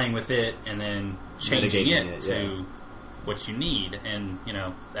playing with it and then changing it to what you need, and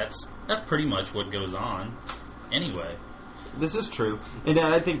that's pretty much what goes on anyway. This is true, and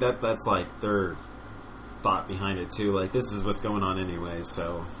I think that's like their thought behind it too. Like, this is what's going on anyway.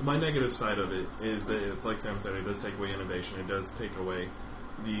 So my negative side of it is that, like Sam said, it does take away innovation. It does take away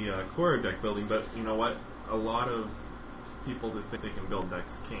the core of deck building. But you know what? A lot of people that think they can build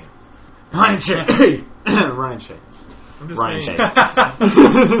decks can't. Ryan Shea. Ryan Shea. I'm just Ryan saying.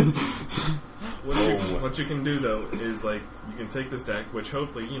 What you can do though is, like, you can take this deck, which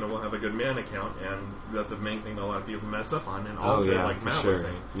hopefully will have a good mana count, and that's the main thing that a lot of people mess up on. And also, like Matt was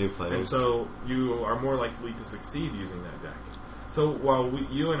saying, new players, and so you are more likely to succeed using that deck. So while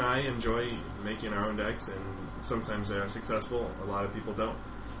you and I enjoy making our own decks, and sometimes they are successful, a lot of people don't.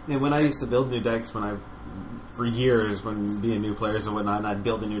 And when I used to build new decks, for years, when being new players and whatnot, and I'd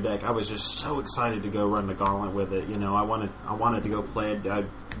build a new deck, I was just so excited to go run the gauntlet with it. I wanted to go play it. I'd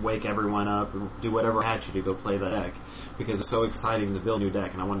wake everyone up and do whatever I had to go play the deck because it's so exciting to build a new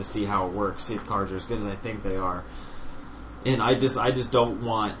deck, and I want to see how it works, see if cards are as good as I think they are. And I just don't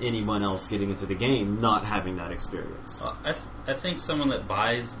want anyone else getting into the game not having that experience. I think someone that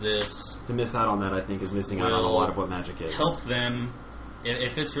buys this to miss out on that, I think, is missing out on a lot of what Magic is. Help them.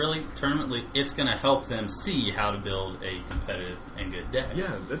 If it's really tournament, it's going to help them see how to build a competitive and good deck.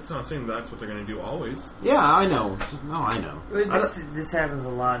 Yeah, that's not saying that's what they're going to do always. Yeah, I know. No, I know. This happens a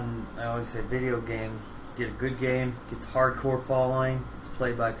lot in, I always say, video games. Get a good game, gets hardcore following. It's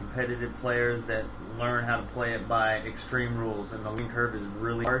played by competitive players that learn how to play it by extreme rules, and the learning curve is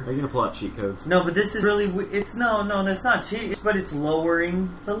really hard. Are you going to pull out cheat codes? No, but this is really, it's not cheat, but it's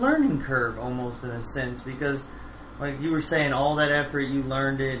lowering the learning curve almost in a sense, because like you were saying, all that effort, you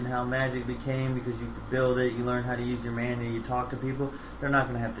learned it and how Magic became because you could build it, you learned how to use your mana, you talk to people. They're not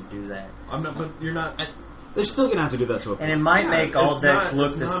going to have to do that. But you're not. They're still going to have to do that to a point. And it might make all decks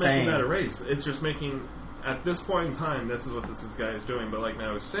look the same. It's not making that a race. It's just making, at this point in time, this is what this guy is doing. But like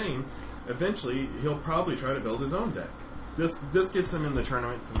I was saying, eventually he'll probably try to build his own deck. This gets him in the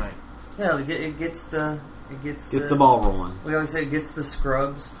tournament tonight. Yeah, it gets the ball rolling. We always say it gets the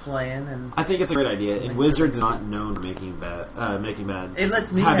scrubs playing, and I think it's a great idea. And Wizards is not known for making bad. It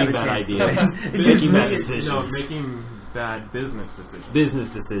lets me having have a bad chance. ideas, making bad decisions. No, making bad business decisions.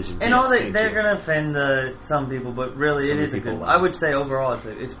 Business decisions. And yes, they're going to offend some people, but really Some it is a people good. laugh. I would say overall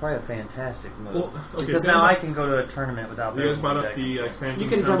it's probably a fantastic move. Well, okay, because now I can go to a tournament without. You guys brought up the expansion You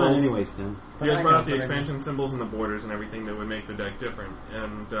can symbols. have that anyways, Tim. You guys brought up the expansion symbols and the borders and everything that would make the deck different.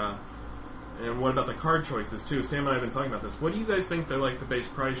 And what about the card choices too? Sam and I have been talking about this. What do you guys think the base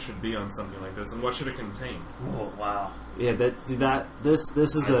price should be on something like this, and what should it contain? Oh wow! Yeah, this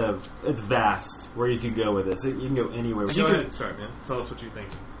is it's vast where you can go with this. You can go anywhere. Go ahead, start, man. Tell us what you think.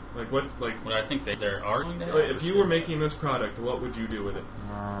 What I think that there are going to have. If you were making this product, what would you do with it?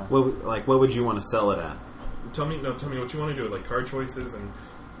 What would you want to sell it at? Tell me what you want to do with like card choices and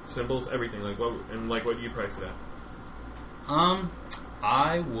symbols, everything. What you price it at?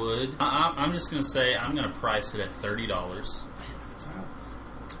 I would. I'm just going to say I'm going to price it at $30.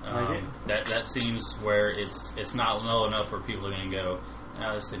 That seems where it's not low enough where people are going to go,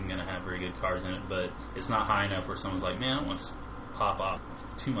 this isn't going to have very good cards in it, but it's not high enough where someone's like, man, I don't want to pop off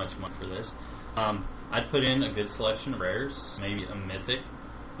too much money for this. I'd put in a good selection of rares, maybe a mythic.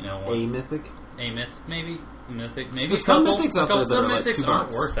 A mythic, maybe a mythic, maybe There's some mythics out there some that are mythics like aren't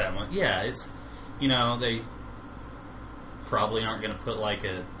 $2. worth that much. Yeah, it's they probably aren't going to put like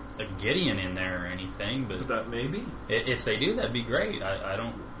a Gideon in there or anything, but that maybe if they do, that'd be great. I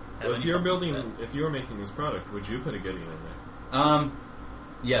don't. Well, if you were making this product, would you put a Gideon in there?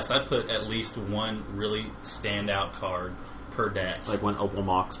 Yes, I'd put at least one really standout card per deck, like one Opal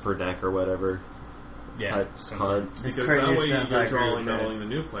Mox per deck or whatever. Type card. Because that way you're drawing not only the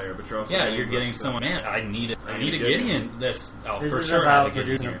new player, but you're also you're getting someone. Man, I need a Gideon. This for is sure about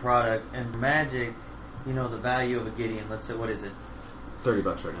producing a product, and Magic. The value of a Gideon. Let's say, what is it?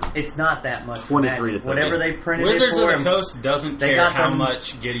 $30 right now. It's not that much. 23 to 30. Whatever they printed Wizards it for. of the Coast doesn't care how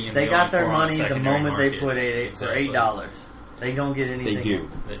much Gideon's They got their going for money on the moment market. they put it for $8. They don't get anything.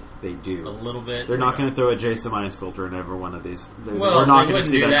 They do. A little bit. They're not going to throw a Jason Mind Sculptor in every one of these. We're not going to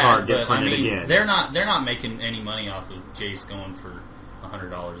see that card get printed again. They're not making any money off of Jace going for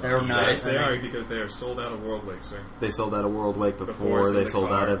 $100. They're not. Yes, they are, because they are sold out of World Wake, sir. They sold out of World Wake before they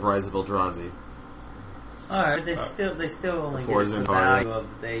sold out of Rise of Eldrazi. All right, they still only get the value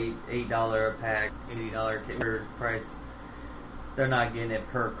of the $8 a pack, $80 price. They're not getting it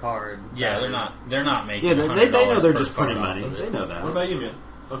per card. Yeah, they're not making. Yeah, they know they're just printing money. They know that. What about you, man?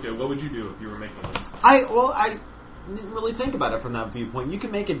 Okay, what would you do if you were making this? I didn't really think about it from that viewpoint. You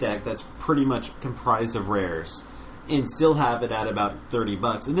can make a deck that's pretty much comprised of rares and still have it at about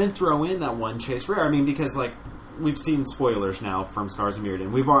 $30, and then throw in that one chase rare. I mean, because we've seen spoilers now from Scars of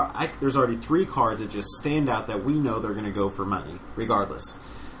Mirrodin. There's already 3 cards that just stand out that we know they're going to go for money, regardless.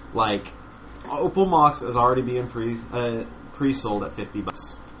 Like Opal Mox is already being pre-sold at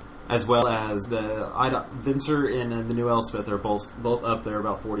 $50, as well as the Vincer and the new Elspeth are both up there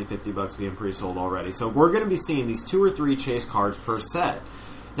about $40-$50 being pre-sold already. So we're going to be seeing these 2 or 3 chase cards per set.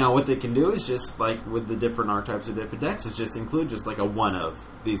 Now, what they can do is just like with the different archetypes of different decks, is just include just like a one of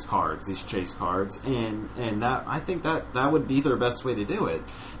these cards, these chase cards, and that I think that would be their best way to do it.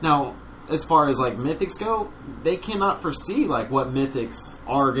 Now, as far as like mythics go, they cannot foresee like what mythics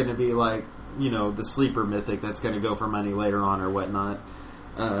are going to be like. The sleeper mythic that's going to go for money later on or whatnot.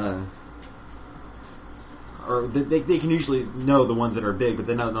 Or they can usually know the ones that are big, but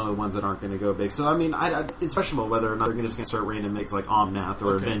they don't know the ones that aren't going to go big. So, I mean, it's questionable whether or not they're just going to start random mix like Omnath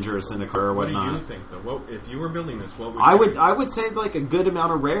or Avenger or Syndicar or whatnot. What do you think, though? If you were building this, what would I would say like a good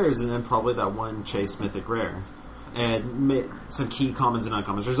amount of rares, and then probably that one chase mythic rare. And some key commons and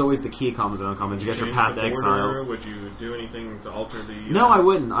uncommons. There's always the key commons and uncommons. You got your Path Exiles. Would you do anything to alter the... No, I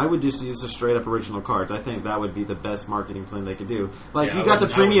wouldn't. I would just use the straight up original cards. I think that would be the best marketing plan they could do. Like, you got the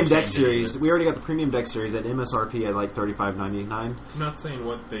premium deck series. We already got the premium deck series at MSRP at like $35.99. I'm not saying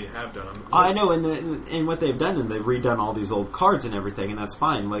what they have done. I know, and what they've done, and they've redone all these old cards and everything, and that's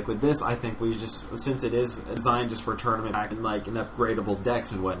fine. Like with this, I think we just, since it is designed just for tournament and like an upgradable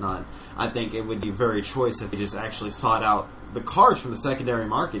decks and whatnot, I think it would be very choice if we just actually sought out the cards from the secondary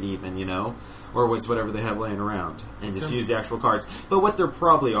market, even, or whatever they have laying around, and just use the actual cards. But what they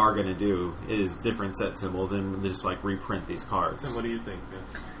probably are going to do is different set symbols and just like reprint these cards. And what do you think, man?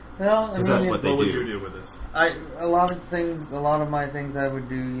 Well, because that's what they do. What would you do with this? A lot of my things I would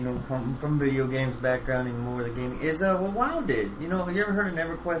do, come from video games background and more of the gaming is what WoW did. Have you ever heard an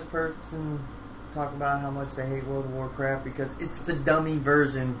EverQuest person talk about how much they hate World of Warcraft because it's the dummy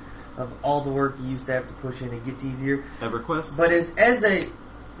version of all the work you used to have to push in? It gets easier. EverQuest, but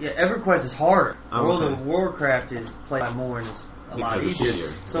EverQuest is hard. World of Warcraft is played by more and it's a lot Because it's easier.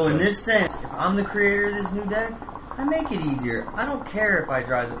 easier. So in this sense, if I'm the creator of this new deck, I make it easier. I don't care if I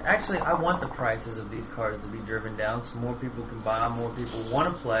drive it. Actually, I want the prices of these cards to be driven down so more people can buy them, more people want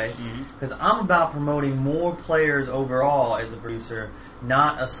to play. Because I'm about promoting more players overall as a producer,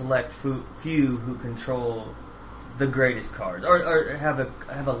 not a select few who control the greatest cards or have a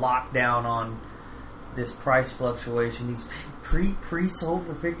lockdown on this price fluctuation. These pre-sold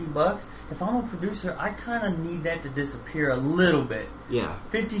for $50. If I'm a producer, I kind of need that to disappear a little bit. Yeah.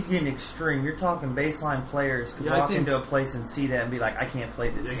 50's getting extreme. You're talking baseline players could walk into a place and see that and be like, I can't play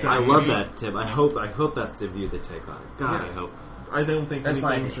this game. I love that, Tim. I hope that's the view they take on it. God, I hope. I don't think That's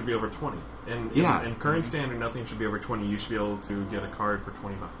anything should be over 20. And Yeah. in current standard, nothing should be over 20. You should be able to get a card for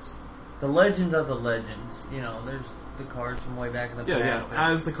 $20. The legends are the legends. You know, there's the cards from way back in the past. Yeah.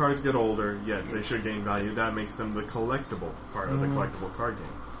 As the cards get older, yes, they should gain value. That makes them the collectible part of the collectible card game.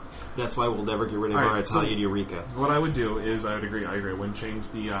 That's why we'll never get rid of All our right, Italian so Eureka. What I would do is, I agree. I wouldn't change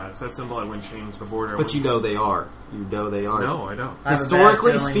the set symbol. I wouldn't change the border. But you know they are. You know they are. No, I don't.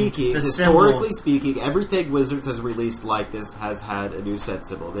 Historically speaking, everything Wizards has released like this has had a new set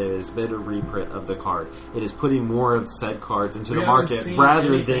symbol. There has been a reprint of the card. It is putting more of the set cards into the market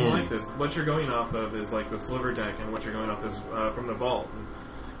rather than like this. What you're going off of is like the sliver deck, and what you're going off is from the vault.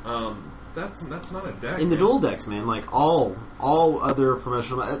 That's not a deck. in the dual decks, man. Like all other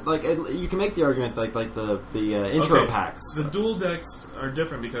promotional, like you can make the argument like the intro packs. The dual decks are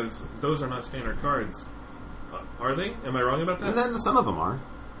different because those are not standard cards. Are they? Am I wrong about that? And then some of them are.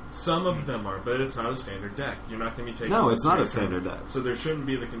 Some of them are, but it's not a standard deck. You're not going to be taking. No, it's not a standard deck. So there shouldn't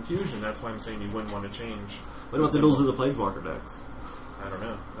be the confusion. That's why I'm saying you wouldn't want to change. What about the duels of the Planeswalker decks? I don't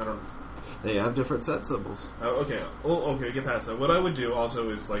know. They have different set symbols. Okay. Well, okay, get past that. What I would do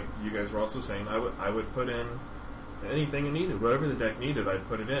also is, like you guys were also saying, I would put in anything it needed. Whatever the deck needed, I'd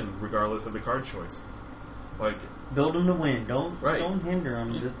put it in, regardless of the card choice. Like, build them to win. Don't hinder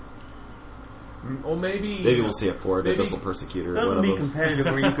them. Just well, maybe we'll see it for the Abyssal Persecutor. That would be competitive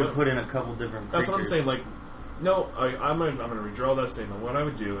where you could put in a couple different creatures. That's what I'm saying. Like, no, I'm going to redraw that statement. What I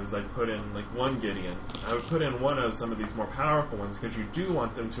would do is I'd put in like one Gideon. I would put in one of some of these more powerful ones because you do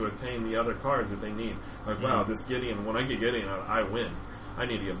want them to attain the other cards that they need. Like, wow, this Gideon, when I get Gideon, I win. I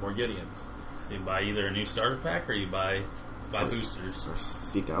need to get more Gideons. So you buy either a new starter pack or you buy boosters. Or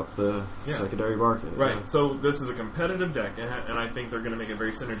seek out the secondary market. Right. Yeah. So this is a competitive deck, and I think they're going to make it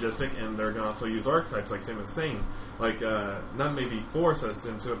very synergistic, and they're going to also use archetypes, like Sam was saying. Like, not maybe force us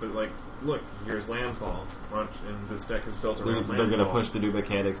into it, but like, look, here's Landfall, and this deck is built around Landfall. They're going to push the new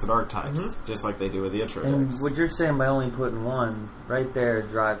mechanics and archetypes, just like they do with the intro decks. What you're saying by only putting one, right there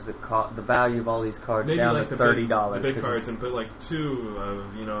drives the value of all these cards maybe down like to $30. The big cards, and put like two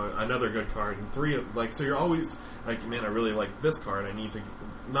of, another good card, and three of, like, so you're always, like, man, I really like this card, I need to,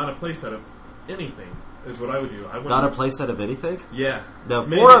 not a playset of anything, is what I would do. Not a playset of anything? Yeah. No,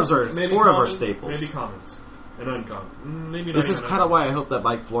 four of our staples. Maybe commons. And uncommon. Maybe this is kind of why I hope that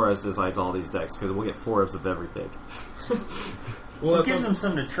Mike Flores designs all these decks, because we'll get 4s of everything. Well, it gives them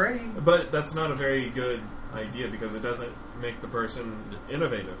something to trade. But that's not a very good idea because it doesn't make the person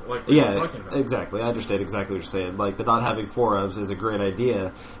innovative. Like we're talking about. Exactly. I understand exactly what you're saying. Like, the not having 4-ofs is a great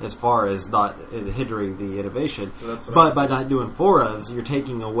idea as far as not hindering the innovation. So but by not doing 4-ofs, you're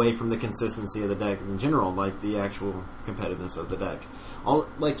taking away from the consistency of the deck in general, like the actual competitiveness of the deck.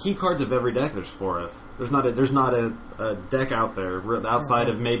 Like key cards of every deck, there's 4-of. There's not a deck out there outside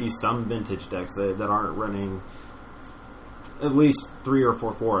of maybe some vintage decks that aren't running at least 3 or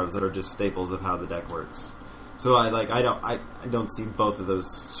 4 4-ofs that are just staples of how the deck works. So I don't see both of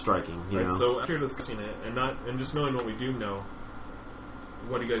those striking. You know? So after discussing it and just knowing what we do know,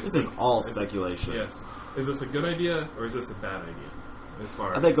 what do you guys think? This is all speculation. Yes. Is this a good idea or is this a bad idea? As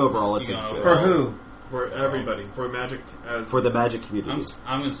far I think overall it's a good. For who? For everybody. For Magic for the Magic community.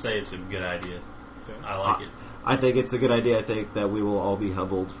 I'm going to say it's a good idea. I like it. I think it's a good idea. I think that we will all be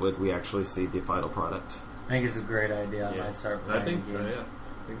humbled when we actually see the final product. I think it's a great idea. I might start playing. I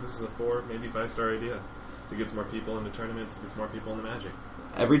think this is a 4, maybe 5-star idea. It gets more people into tournaments. It gets more people into Magic.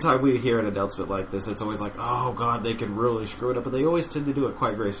 Every time we hear an announcement like this, it's always like, oh god, they could really screw it up, but they always tend to do it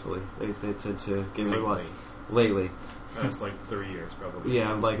quite gracefully. They tend to give it what lately. That's like 3 years probably.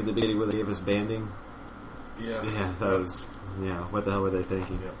 Yeah, like at the beginning when they gave us banding. Yeah. Yeah, that was. Yeah, what the hell were they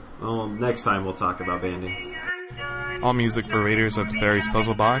thinking? Yep. Well, next time we'll talk about banding. All music for Raiders of Teferi's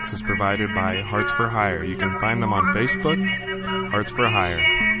Puzzle Box is provided by Hearts for Hire. You can find them on Facebook, Hearts for Hire.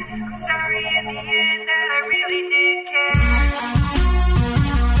 Sorry in the end that I really did care.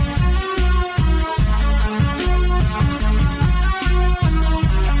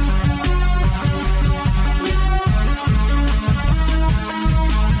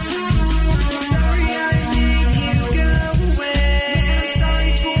 Sorry I made you go away.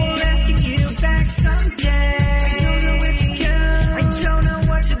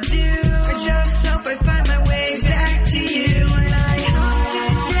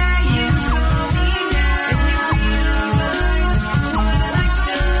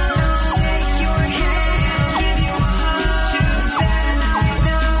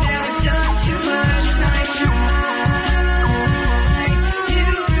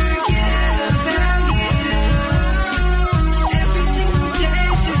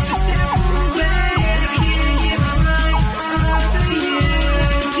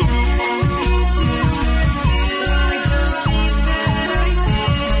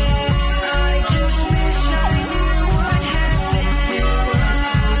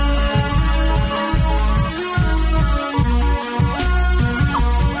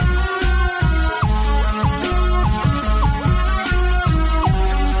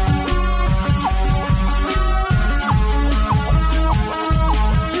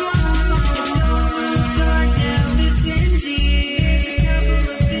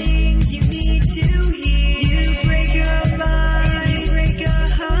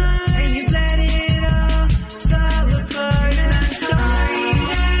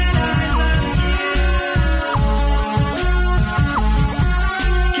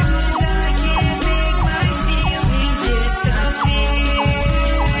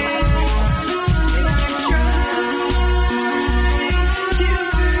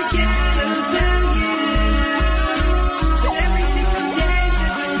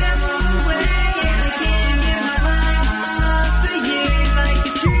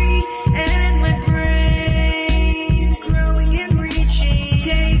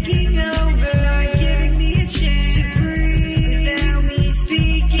 taking over, like giving me a chance to breathe without me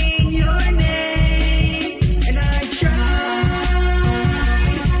speaking your name. And I tried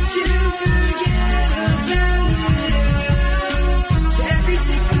to forget about you. Every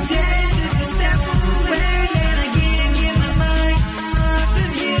single day is just a step away, and I can't get my mind off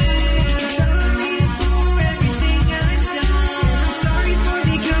of you. I'm sorry for everything I've done. I'm sorry for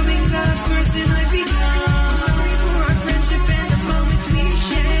becoming the person I've become. I'm sorry for our friendship and the moments we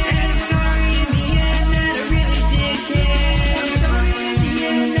shared. And I'm sorry in the end that I really did care. I'm sorry in the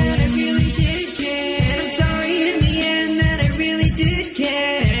end that I really did care. And I'm sorry in the end that I really did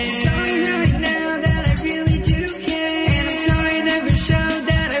care. I'm sorry right now that I really do care. And I'm sorry I never showed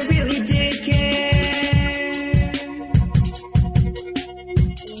that I really did care.